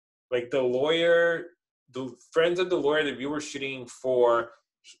else's, like, the friends of the lawyer that we were shooting for,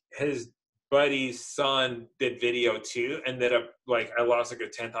 his buddy's son did video too. Ended up, like, I lost like a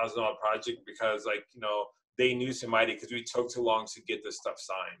 $10,000 project because, like, you know, they knew somebody because we took too long to get this stuff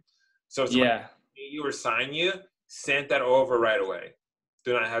signed. So you or sign you, send that over right away.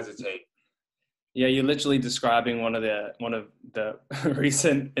 Do not hesitate. Yeah, you're literally describing one of the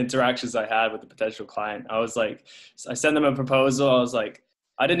recent interactions I had with a potential client. I was like, I sent them a proposal. I was like,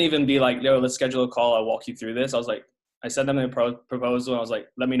 I didn't even be like, yo, let's schedule a call. I'll walk you through this. I was like, I sent them a proposal. And I was like,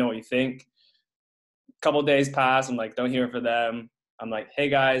 let me know what you think. A couple of days pass. I'm like, don't hear from them. I'm like, hey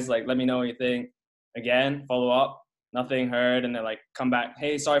guys, like, let me know what you think. Again, follow up, nothing heard. And they're like, come back.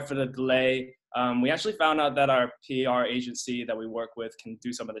 Hey, sorry for the delay. We actually found out that our PR agency that we work with can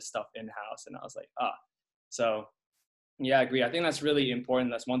do some of this stuff in-house. And I was like, so yeah, I agree. I think that's really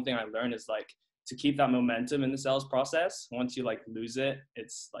important. That's one thing I learned is, like, to keep that momentum in the sales process. Once you, like, lose it,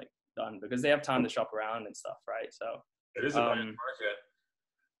 it's, like, done, because they have time to shop around and stuff. Right. So it is a buyer's market.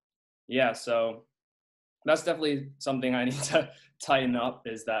 Yeah. So that's definitely something I need to tighten up,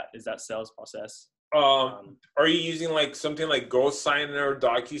 is that sales process. Are you using, like, something like GoSign or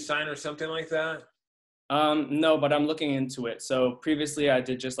DocuSign or something like that? No, but I'm looking into it. So previously I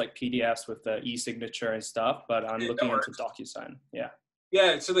did just, like, PDFs with the e-signature and stuff, but I'm looking into DocuSign.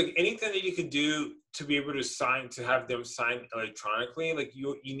 Yeah. So, like, anything that you could do to be able to have them sign electronically, like,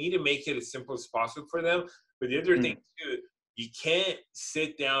 you need to make it as simple as possible for them. But the other thing too, you can't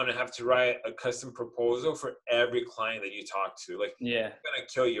sit down and have to write a custom proposal for every client that you talk to. Like, it's gonna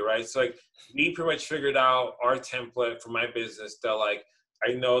kill you, right? So, like, we pretty much figured out our template for my business that, like,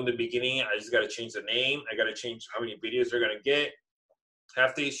 I know in the beginning, I just got to change the name. I got to change how many videos they're going to get,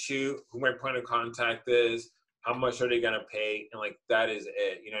 half they shoot, who my point of contact is, how much are they going to pay, and, like, that is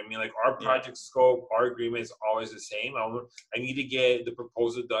it. You know what I mean? Like, our project scope, our agreement is always the same. I need to get the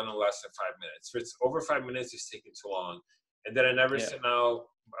proposal done in less than 5 minutes. If it's over 5 minutes, it's taking too long. And then I never send out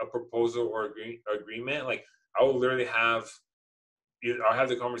a proposal or agreement. Like, I will literally I'll have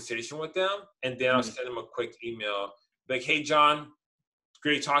the conversation with them, and then I'll send them a quick email. Like, hey, John,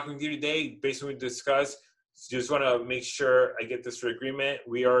 great talking with you today. Based on what we discussed, just want to make sure I get this for agreement.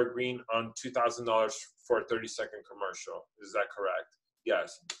 We are agreeing on $2,000 for a 30-second commercial. Is that correct?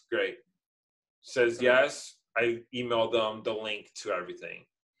 Yes. Great. Says yes. I emailed them the link to everything.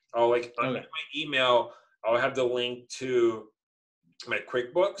 Under my email, I'll have the link to my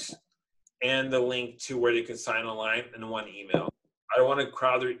QuickBooks and the link to where they can sign online in one email. I don't want to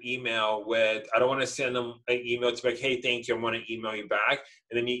crowd their email I don't want to send them an email to be like, hey, thank you, I want to email you back.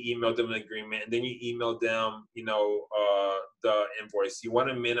 And then you email them an agreement, and then you email them, the invoice. You want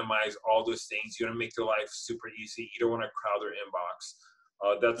to minimize all those things. You want to make their life super easy. You don't want to crowd their inbox.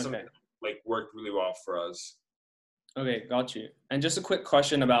 That's something that, worked really well for us. Okay, got you. And just a quick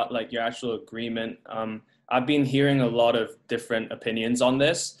question about, like, your actual agreement. I've been hearing a lot of different opinions on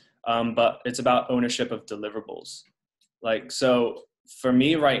this, but it's about ownership of deliverables. Like, so for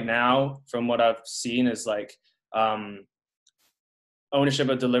me right now, from what I've seen is, like, ownership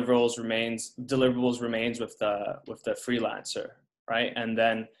of deliverables remains with the freelancer, right? And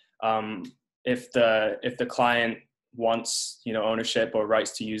then if the client wants, ownership or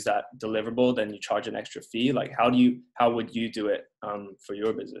rights to use that deliverable, then you charge an extra fee. Like, how would you do it for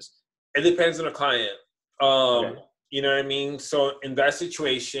your business? It depends on the client. You know what I mean? So in that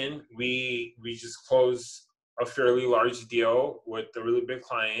situation, we just close a fairly large deal with a really big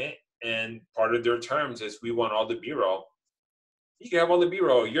client, and part of their terms is we want all the B-roll. You can have all the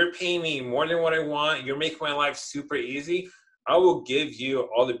B-roll. You're paying me more than what I want. You're making my life super easy. I will give you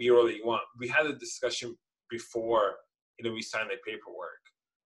all the B-roll that you want. We had a discussion before, we signed the paperwork.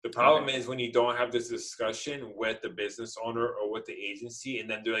 The problem is when you don't have this discussion with the business owner or with the agency, and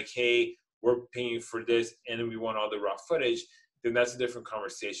then they're like, hey, we're paying you for this, and then we want all the raw footage, then that's a different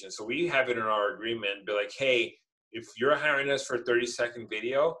conversation. So we have it in our agreement, be like, hey, if you're hiring us for a 30-second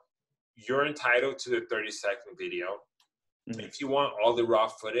video, you're entitled to the 30-second video. Mm-hmm. If you want all the raw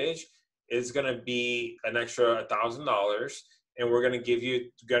footage, it's going to be an extra $1,000, and we're going to give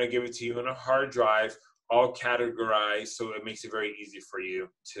it to you on a hard drive all categorized, so it makes it very easy for you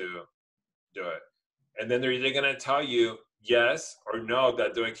to do it. And then they're either gonna tell you yes or no,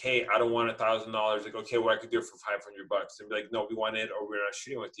 that they're like, hey, I don't want $1,000. Like, okay, well, I could do it for $500. And be like, no, we want it, or we're not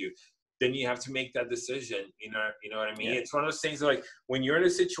shooting with you. Then you have to make that decision. You know what I mean? It's one of those things that, like, when you're in a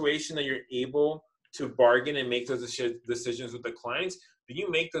situation that you're able to bargain and make those decisions with the clients, then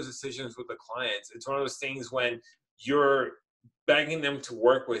you make those decisions with the clients. It's one of those things when you're begging them to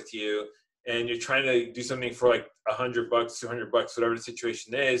work with you and you're trying to do something for like $100, $200, whatever the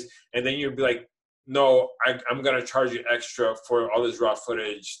situation is, and then you'll be like, no, I'm going to charge you extra for all this raw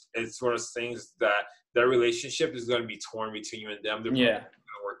footage. It's one of those things that relationship is going to be torn between you and them. They're probably going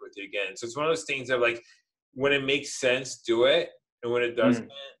to work with you again. So it's one of those things that, like, when it makes sense, do it. And when it doesn't,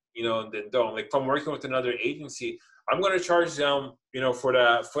 then don't. Like, if I'm working with another agency, I'm going to charge them, for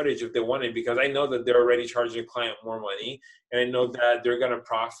the footage if they want it, because I know that they're already charging a client more money, and I know that they're going to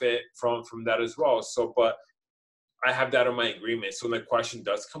profit from that as well. So, but I have that in my agreement. So when the question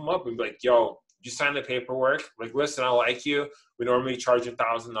does come up, and be like, yo, you sign the paperwork. Like, listen, I like you. We normally charge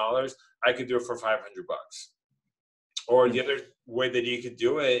 $1,000. I could do it for $500. Or the other way that you could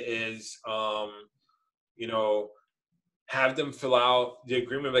do it is, have them fill out the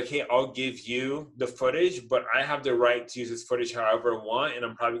agreement. Like, hey, I'll give you the footage, but I have the right to use this footage however I want, and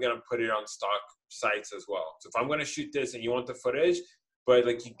I'm probably going to put it on stock sites as well. So if I'm going to shoot this and you want the footage, but,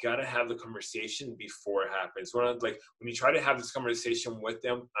 like, you got to have the conversation before it happens. When you try to have this conversation with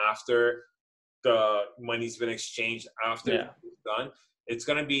them after the money's been exchanged, after it's done, it's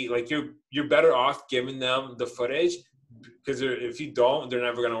going to be like you're better off giving them the footage, because if you don't, they're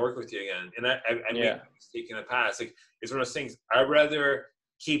never going to work with you again. And I made a mistake in the past. Like, it's one of those things. I'd rather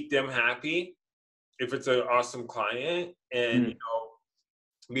keep them happy if it's an awesome client, and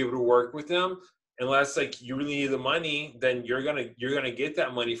be able to work with them. Unless, like, you really need the money, then you're gonna get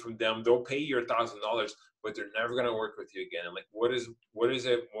that money from them. They'll pay you $1,000, but they're never gonna work with you again. I'm like, what is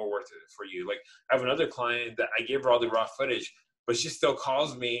it more worth it for you? Like, I have another client that I gave her all the raw footage, but she still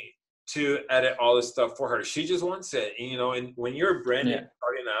calls me to edit all this stuff for her. She just wants it. And when you're a brand new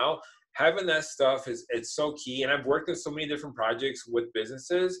starting out, having that stuff it's so key. And I've worked in so many different projects with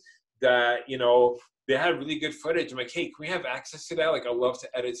businesses that, they had really good footage. I'm like, hey, can we have access to that? Like, I'd love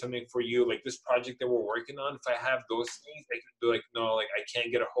to edit something for you. Like, this project that we're working on, if I have those things, I can be like, no, like, I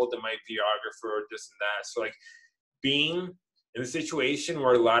can't get a hold of my videographer or this and that. So, like, being in a situation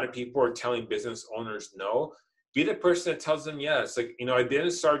where a lot of people are telling business owners no, be the person that tells them yes. Like, I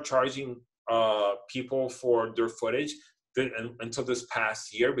didn't start charging people for their footage until this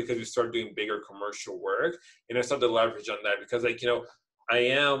past year, because we started doing bigger commercial work, and I started to leverage on that, because, like,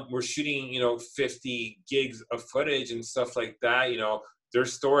 we're shooting, 50 gigs of footage and stuff like that.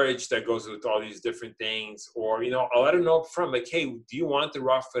 There's storage that goes with all these different things, or, I'll let them know up front, like, hey, do you want the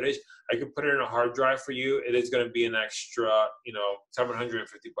raw footage? I could put it in a hard drive for you. It is going to be an extra, $750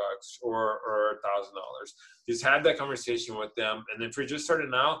 or $1,000. Just have that conversation with them. And then if you're just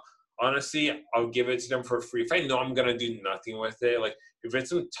starting out, honestly, I'll give it to them for free. If I know I'm going to do nothing with it, like, if it's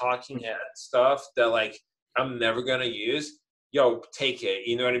some talking head stuff that, like, I'm never going to use, yo, take it.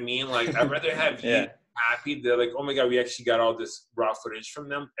 You know what I mean? Like, I'd rather have you happy. They're like, oh my God, we actually got all this raw footage from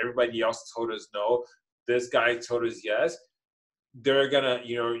them. Everybody else told us no. This guy told us yes. They're gonna,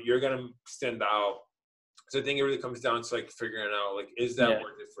 you're gonna stand out. So I think it really comes down to, like, figuring out, like, is that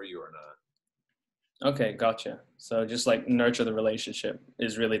worth it for you or not? Okay, gotcha. So just, like, nurture the relationship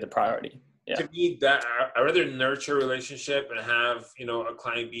is really the priority. Yeah. To me, that I'd rather nurture a relationship and have, a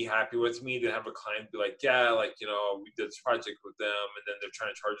client be happy with me than have a client be like, yeah, like, we did this project with them, and then they're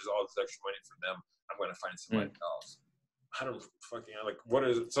trying to charge us all this extra money for them. I'm going to find somebody else. I don't fucking, like, what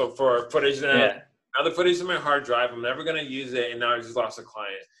is it? So for footage now the footage is in my hard drive. I'm never going to use it, and now I just lost a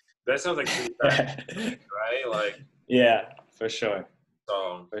client. That sounds like pretty bad, right? Like, yeah, for sure.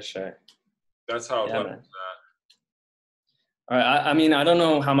 So for sure. That's how I love that. All right. I mean, I don't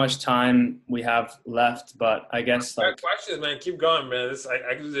know how much time we have left, but I guess, like, questions, man. Keep going, man.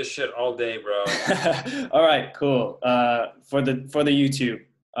 I can do this shit all day, bro. All right, cool. For the YouTube.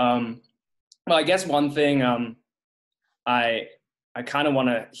 Well, I guess one thing I kind of want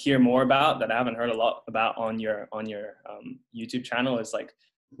to hear more about that I haven't heard a lot about on your YouTube channel is, like,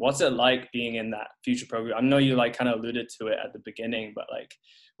 what's it like being in that Futur program? I know you, like, kind of alluded to it at the beginning, but, like,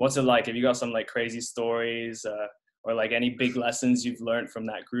 what's it like? Have you got some, like, crazy stories? Or, like, any big lessons you've learned from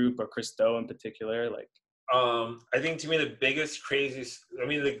that group, or Chris Do in particular? Like, I think, to me, the biggest crazy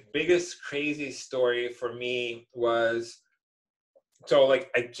story for me was so like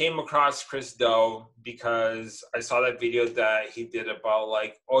I came across Chris Do because I saw that video that he did about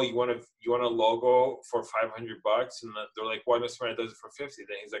like, oh, you want a logo for $500, and they're like, why not somebody that does it for 50?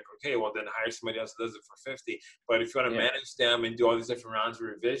 Then he's like, okay, well then hire somebody else that does it for 50. But if you want to manage them and do all these different rounds of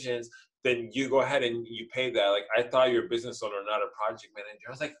revisions, then you go ahead and you pay that. Like, I thought you're a business owner, not a project manager. I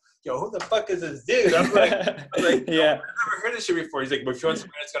was like, yo, who the fuck is this dude? I'm like, yeah. I've never heard this shit before. He's like, but if you want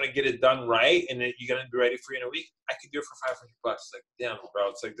somebody that's gonna get it done right and then you're gonna be ready for you in a week, I could do it for $500. It's like, damn, bro.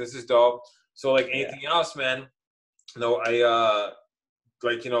 It's like, this is dope. So like anything else, man, you know, I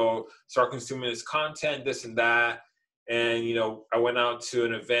like, you know, start consuming his content, this and that. And, you know, I went out to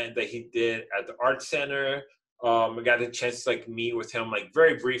an event that he did at the art center. I got the chance to like meet with him like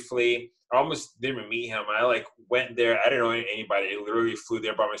very briefly. I almost didn't even meet him. I like went there. I didn't know anybody. I literally flew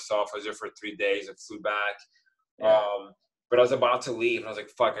there by myself. I was there for 3 days and flew back. Yeah. But I was about to leave and I was like,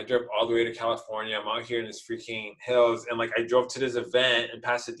 fuck, I drove all the way to California. I'm out here in this freaking hills. And like, I drove to this event in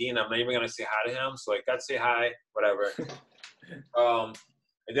Pasadena. I'm not even going to say hi to him. So like, got to say hi, whatever. And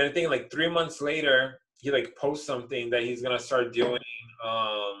then I think like 3 months later, he like posts something that he's going to start doing.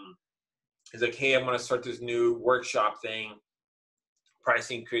 He's like, hey, I'm going to start this new workshop thing,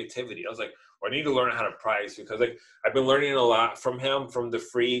 pricing creativity. I was like, well, I need to learn how to price because like I've been learning a lot from him from the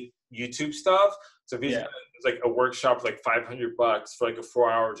free YouTube stuff. So if he's it's like a workshop, like $500 for like a 4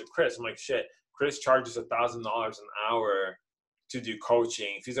 hours of Chris, I'm like, shit, Chris charges $1,000 an hour to do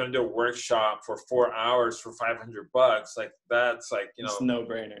coaching. If he's going to do a workshop for 4 hours for $500, like that's like, you know, it's no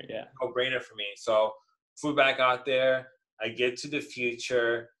brainer. Yeah. No brainer for me. So flew back out there. I get to the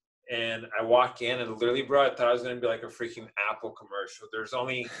Futur. And I walk in and literally, bro, I thought I was going to be like a freaking Apple commercial. There's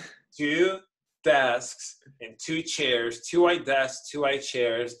only 2 desks and 2 chairs, 2 white desks, 2 white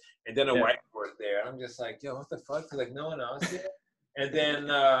chairs, and then a whiteboard there. I'm just like, yo, what the fuck? Like, no one else here. And then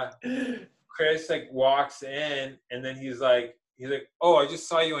Chris like walks in and then he's like, oh, I just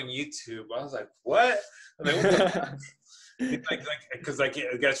saw you on YouTube. I was like, what? I'm like, what the fuck? Because like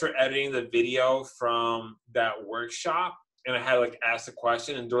I guess we're editing the video from that workshop. And I had like asked a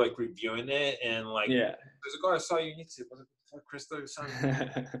question, and they're like reviewing it, and like, I was like, oh, I saw you on YouTube. I was like, Crystal,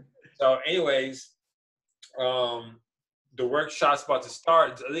 so, anyways, the workshop's about to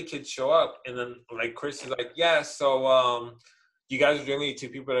start. The other kids show up, and then like Chris is like, yeah, so you guys are the only 2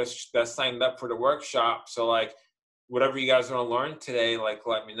 people that signed up for the workshop. So like, whatever you guys want to learn today, like,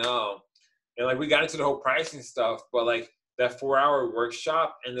 let me know. And like, we got into the whole pricing stuff, but like, that 4-hour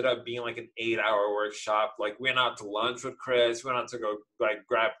workshop ended up being like an 8-hour workshop. Like, we went out to lunch with Chris. We went out to go like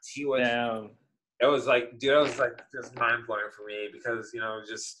grab tea with him. It was like, dude, it was like just mind blowing for me because, you know,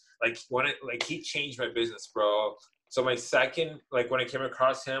 just like he changed my business, bro. So my second, like when I came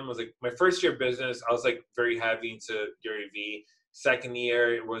across him was like my first year of business, I was like very heavy into Gary V. Second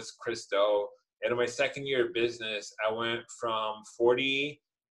year, it was Chris Do. And in my second year of business, I went from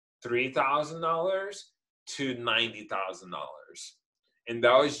 $43,000 to $90,000, and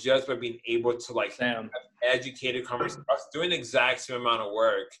that was just by being able to like have educated conversation. I was doing the exact same amount of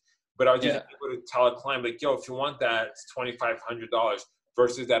work, but I was just able to tell a client like, "Yo, if you want that, it's $2,500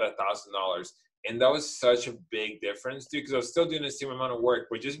 versus that $1,000." And that was such a big difference, dude. Because I was still doing the same amount of work,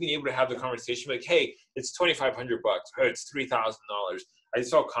 but just being able to have the conversation like, "Hey, it's $2,500, or it's $3,000." I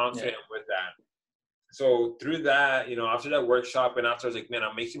just felt confident with that. So through that, you know, after that workshop and after I was like, man,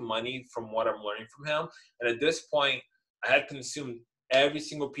 I'm making money from what I'm learning from him. And at this point, I had consumed every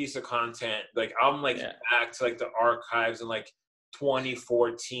single piece of content. Like I'm like back to like the archives in like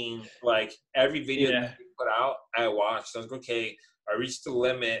 2014, like every video that he put out, I watched. I was like, okay, I reached the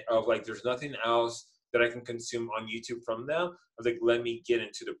limit of like, there's nothing else that I can consume on YouTube from them. I was like, let me get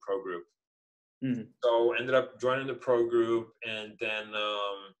into the pro group. So ended up joining the pro group, and then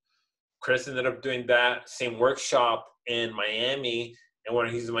Chris ended up doing that same workshop in Miami. And when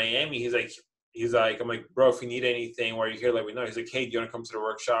he's in Miami, he's like, I'm like, bro, if you need anything while you're here, let me know. He's like, hey, do you want to come to the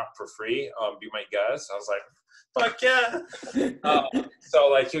workshop for free? Be my guest. I was like, fuck yeah. So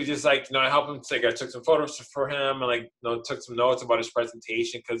like, he was just like, you know, I helped him. Like, I took some photos for him and like, you know, took some notes about his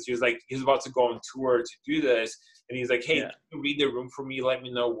presentation. Cause he was like, he's about to go on tour to do this. And he's like, hey, can you read the room for me? Let me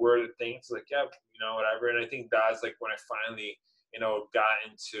know where the things. Like, yeah, you know, whatever. And I think that's like when I finally, you know, got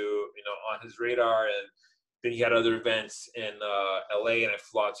into, you know, on his radar. And then he had other events in LA, and I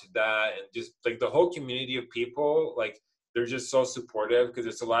flew out to that. And just like the whole community of people, like they're just so supportive because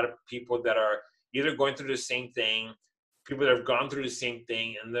there's a lot of people that are either going through the same thing, people that have gone through the same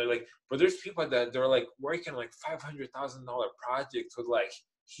thing. And they're like, but there's people that they're like working like $500,000 projects with like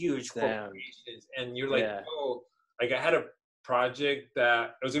huge corporations. And you're like, oh, like I had a project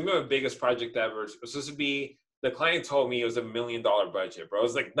that it was gonna be my biggest project ever. It was supposed to be the client told me it was $1 million budget, bro.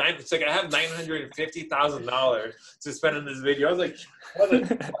 It's like it's like I have $950,000 to spend on this video. I was like,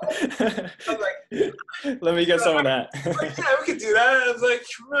 let me get some of that. like, yeah, we could do that. I was like,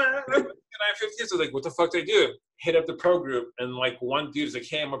 950. So like, what the fuck do I do? Hit up the pro group, and like one dude's like,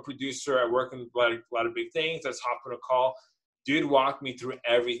 hey, I'm a producer. I work in a lot of big things. Let's hop on a call. Dude walked me through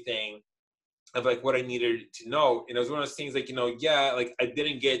everything of like what I needed to know. And it was one of those things like, yeah, like I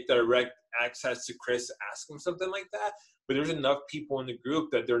didn't get direct access to Chris to ask him something like that, but there's enough people in the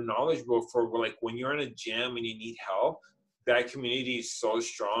group that they're knowledgeable for like when you're in a gym and you need help, that community is so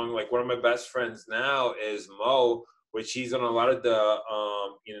strong. Like one of my best friends now is Mo, which he's on a lot of the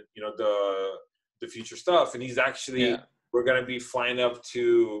the Futur stuff, and he's actually we're gonna be flying up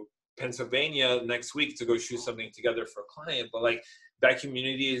to Pennsylvania next week to go shoot something together for a client. But like that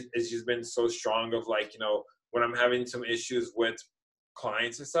community has just been so strong of like, when I'm having some issues with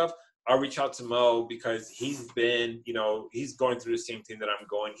clients and stuff, I'll reach out to Mo because he's been, he's going through the same thing that I'm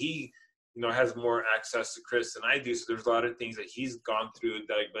going. He, has more access to Chris than I do. So there's a lot of things that he's gone through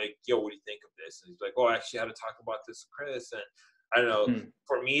that I'd be like, yo, what do you think of this? And he's like, oh, I actually had to talk about this with Chris. And I don't know,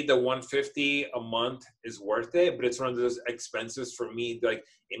 for me, the $150 a month is worth it, but it's one of those expenses for me. Like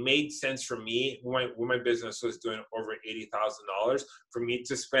it made sense for me when my business was doing over $80,000 for me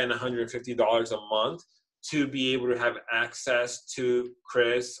to spend $150 a month to be able to have access to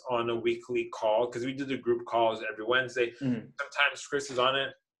Chris on a weekly call. Cause we do the group calls every Wednesday. Sometimes Chris is on it,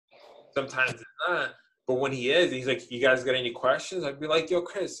 sometimes it's not. But when he is, he's like, you guys got any questions? I'd be like, yo,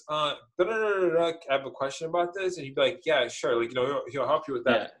 Chris, I have a question about this. And he'd be like, yeah, sure. Like, he'll help you with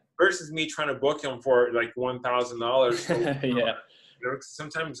that. Yeah. Versus me trying to book him for like $1,000. Yeah.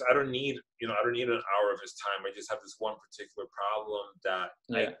 Sometimes I don't need, an hour of his time. I just have this one particular problem that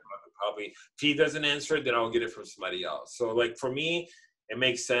I probably, if he doesn't answer it, then I'll get it from somebody else. So like for me, it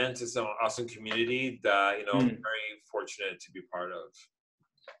makes sense. It's an awesome community that, I'm very fortunate to be part of.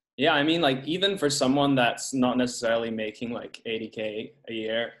 Yeah, I mean, like even for someone that's not necessarily making like 80K a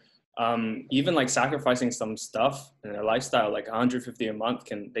year, even like sacrificing some stuff in their lifestyle, like 150 a month,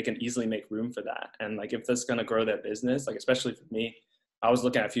 they can easily make room for that. And like if that's gonna grow their business, like especially for me, I was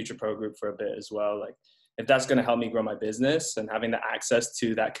looking at Futur Pro Group for a bit as well. Like if that's gonna help me grow my business and having the access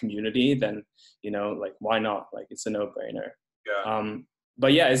to that community, then like why not? Like it's a no-brainer. Yeah.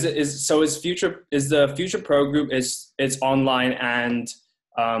 But yeah, is the Futur Pro Group it's online and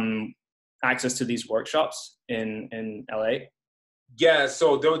access to these workshops in LA? Yeah,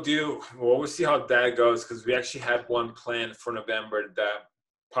 so we'll see how that goes because we actually had one planned for November that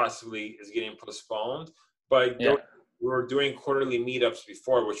possibly is getting postponed. But we were doing quarterly meetups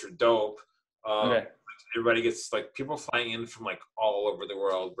before, which are dope. Everybody gets like people flying in from like all over the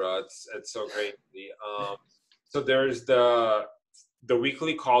world, bro. It's so crazy. So there's the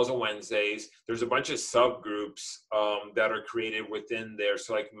weekly calls on Wednesdays. There's a bunch of subgroups that are created within there.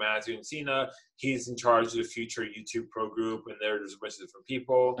 So like Matthew and Sina, he's in charge of the Futur YouTube Pro Group, and there's a bunch of different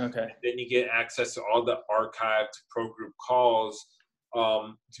people. Okay. Then you get access to all the archived pro group calls.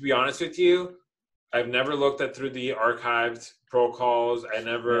 To be honest with you, I've never looked through the archived pro calls.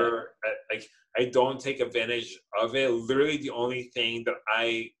 I don't take advantage of it. Literally the only thing that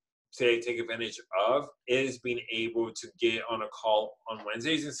I take advantage of is being able to get on a call on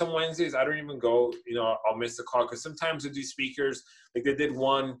Wednesdays. And some Wednesdays I don't even go, I'll miss the call because sometimes they do speakers. Like they did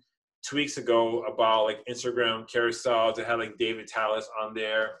one 2 weeks ago about like Instagram carousels. They had like David Tallis on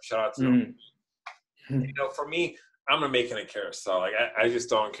there. Shout out to them. For me, I'm not making a carousel. Like I just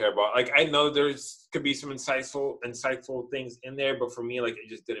don't care about. Like I know there's could be some insightful things in there, but for me, like it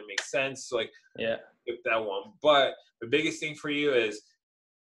just didn't make sense. So like skip that one. But the biggest thing for you is,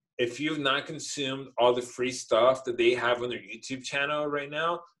 if you've not consumed all the free stuff that they have on their YouTube channel right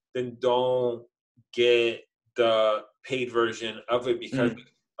now, then don't get the paid version of it because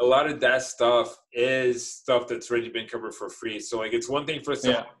a lot of that stuff is stuff that's already been covered for free. So like it's one thing for us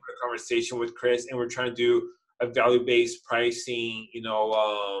to have a conversation with Chris and we're trying to do a value-based pricing,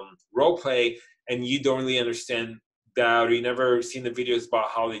 role play, and you don't really understand that or you never seen the videos about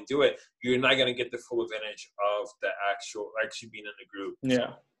how they do it, you're not going to get the full advantage of the actually being in the group.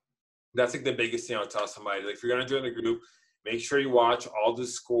 Yeah. That's like the biggest thing I'll tell somebody. Like if you're gonna join the group, make sure you watch all the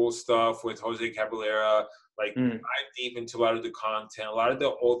school stuff with Jose Caballera. Like dive deep into a lot of the content, a lot of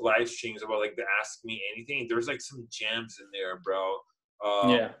the old live streams about like the Ask Me Anything. There's like some gems in there, bro.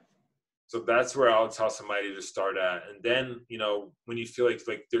 So that's where I'll tell somebody to start at. And then, when you feel like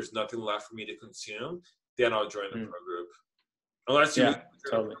there's nothing left for me to consume, then I'll join the pro group. Unless you join the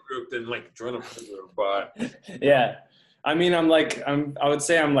pro group, then like join a pro group. But I mean, I would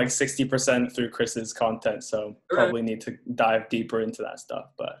say I'm like 60% through Chris's content, so probably need to dive deeper into that stuff.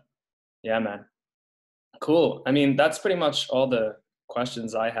 But yeah, man. Cool. I mean, that's pretty much all the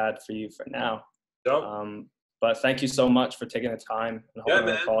questions I had for you for now. Dope. But thank you so much for taking the time and hopping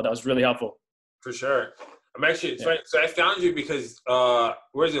on the call. That was really helpful. For sure. I'm actually, so I found you because,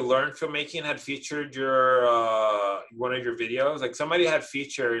 where is it, Learn Filmmaking had featured your, one of your videos. Like somebody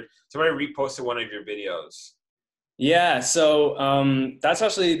reposted one of your videos. Yeah, so that's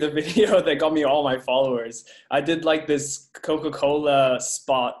actually the video that got me all my followers. I did like this Coca-Cola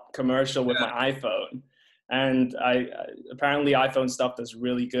spot commercial with my iPhone. And apparently iPhone stuff does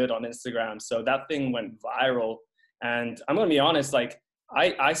really good on Instagram. So that thing went viral. And I'm going to be honest, like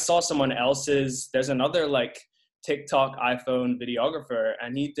I saw someone else's, there's another like TikTok iPhone videographer,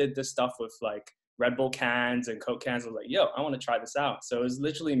 and he did this stuff with like Red Bull cans and Coke cans. I was like, yo, I want to try this out. So it was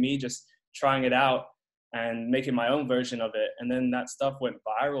literally me just trying it out and making my own version of it. And then that stuff went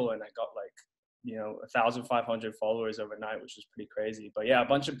viral and I got like, 1,500 followers overnight, which was pretty crazy. But yeah, a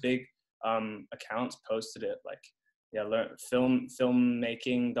bunch of big accounts posted it, like learn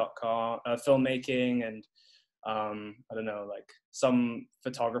filmmaking.com, filmmaking, and I don't know, like some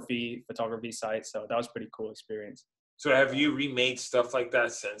photography site. So that was a pretty cool experience. So have you remade stuff like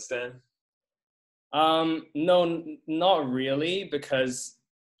that since then? No, not really, because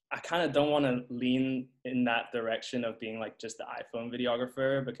I kind of don't want to lean in that direction of being like just the iPhone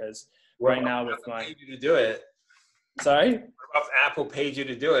videographer, because right now with my paid you to do it. Sorry? What if Apple paid you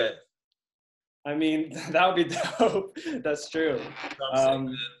to do it? I mean, that would be dope. That's true.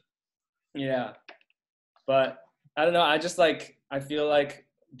 Yeah, but I don't know. I feel like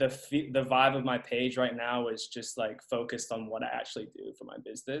the vibe of my page right now is just like focused on what I actually do for my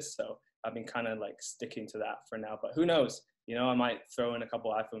business. So I've been kind of like sticking to that for now, but who knows? I might throw in a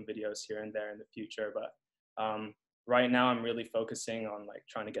couple iPhone videos here and there in the future, but right now I'm really focusing on like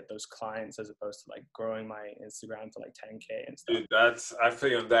trying to get those clients as opposed to like growing my Instagram to like 10K and stuff. Dude, I feel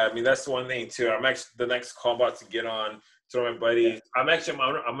you on that. I mean, that's the one thing too. I'm actually, the next call I'm about to get on to my buddy. Yeah. I'm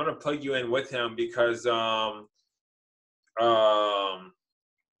going to plug you in with him because, I'm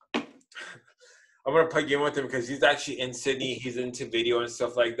going to plug you in with him because he's actually in Sydney. He's into video and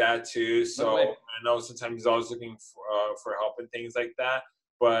stuff like that too. So I know sometimes he's always looking for help and things like that.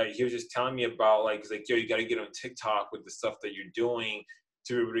 But he was just telling me about like, he's like, yo, you got to get on TikTok with the stuff that you're doing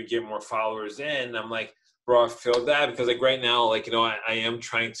to be able to get more followers in. And I'm like, bro, I feel that because like right now, like, I'm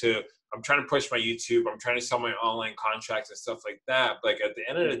trying to push my YouTube. I'm trying to sell my online contracts and stuff like that. But like at the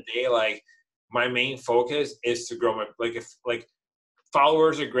end of the day, like my main focus is to grow my, like if like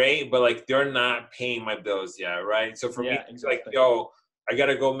followers are great, but like they're not paying my bills yet. Right. So for me, it's like, yo, I got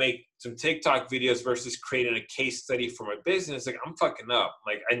to go make some TikTok videos versus creating a case study for my business. Like I'm fucking up.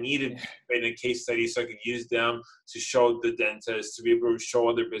 Like I needed to create a case study so I could use them to show the dentists, to be able to show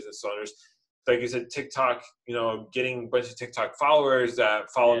other business owners. Like I said, TikTok, getting a bunch of TikTok followers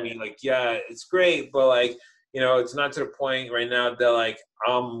that follow me, like, yeah, it's great. But like, it's not to the point right now that like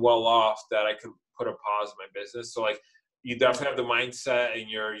I'm well off that I could put a pause in my business. So like, you definitely have the mindset and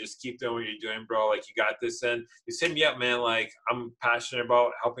you're just keep doing what you're doing, bro. Like you got this. And just hit me up, man. Like I'm passionate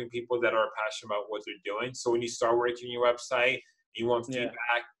about helping people that are passionate about what they're doing. So when you start working on your website, you want feedback,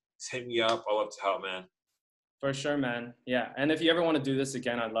 just hit me up. I'd love to help, man. For sure, man. Yeah. And if you ever want to do this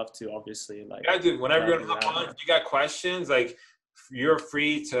again, I'd love to, obviously. Like, yeah, dude, whenever you're gonna hop on, if you got questions, like you're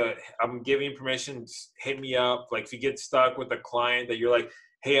free to, I'm giving you permission, just hit me up. Like if you get stuck with a client that you're like,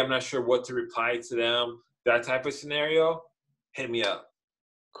 hey, I'm not sure what to reply to them, that type of scenario, hit me up.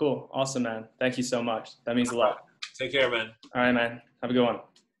 Cool. Awesome, man. Thank you so much. That means a lot. Take care, man. All right, man. Have a good one.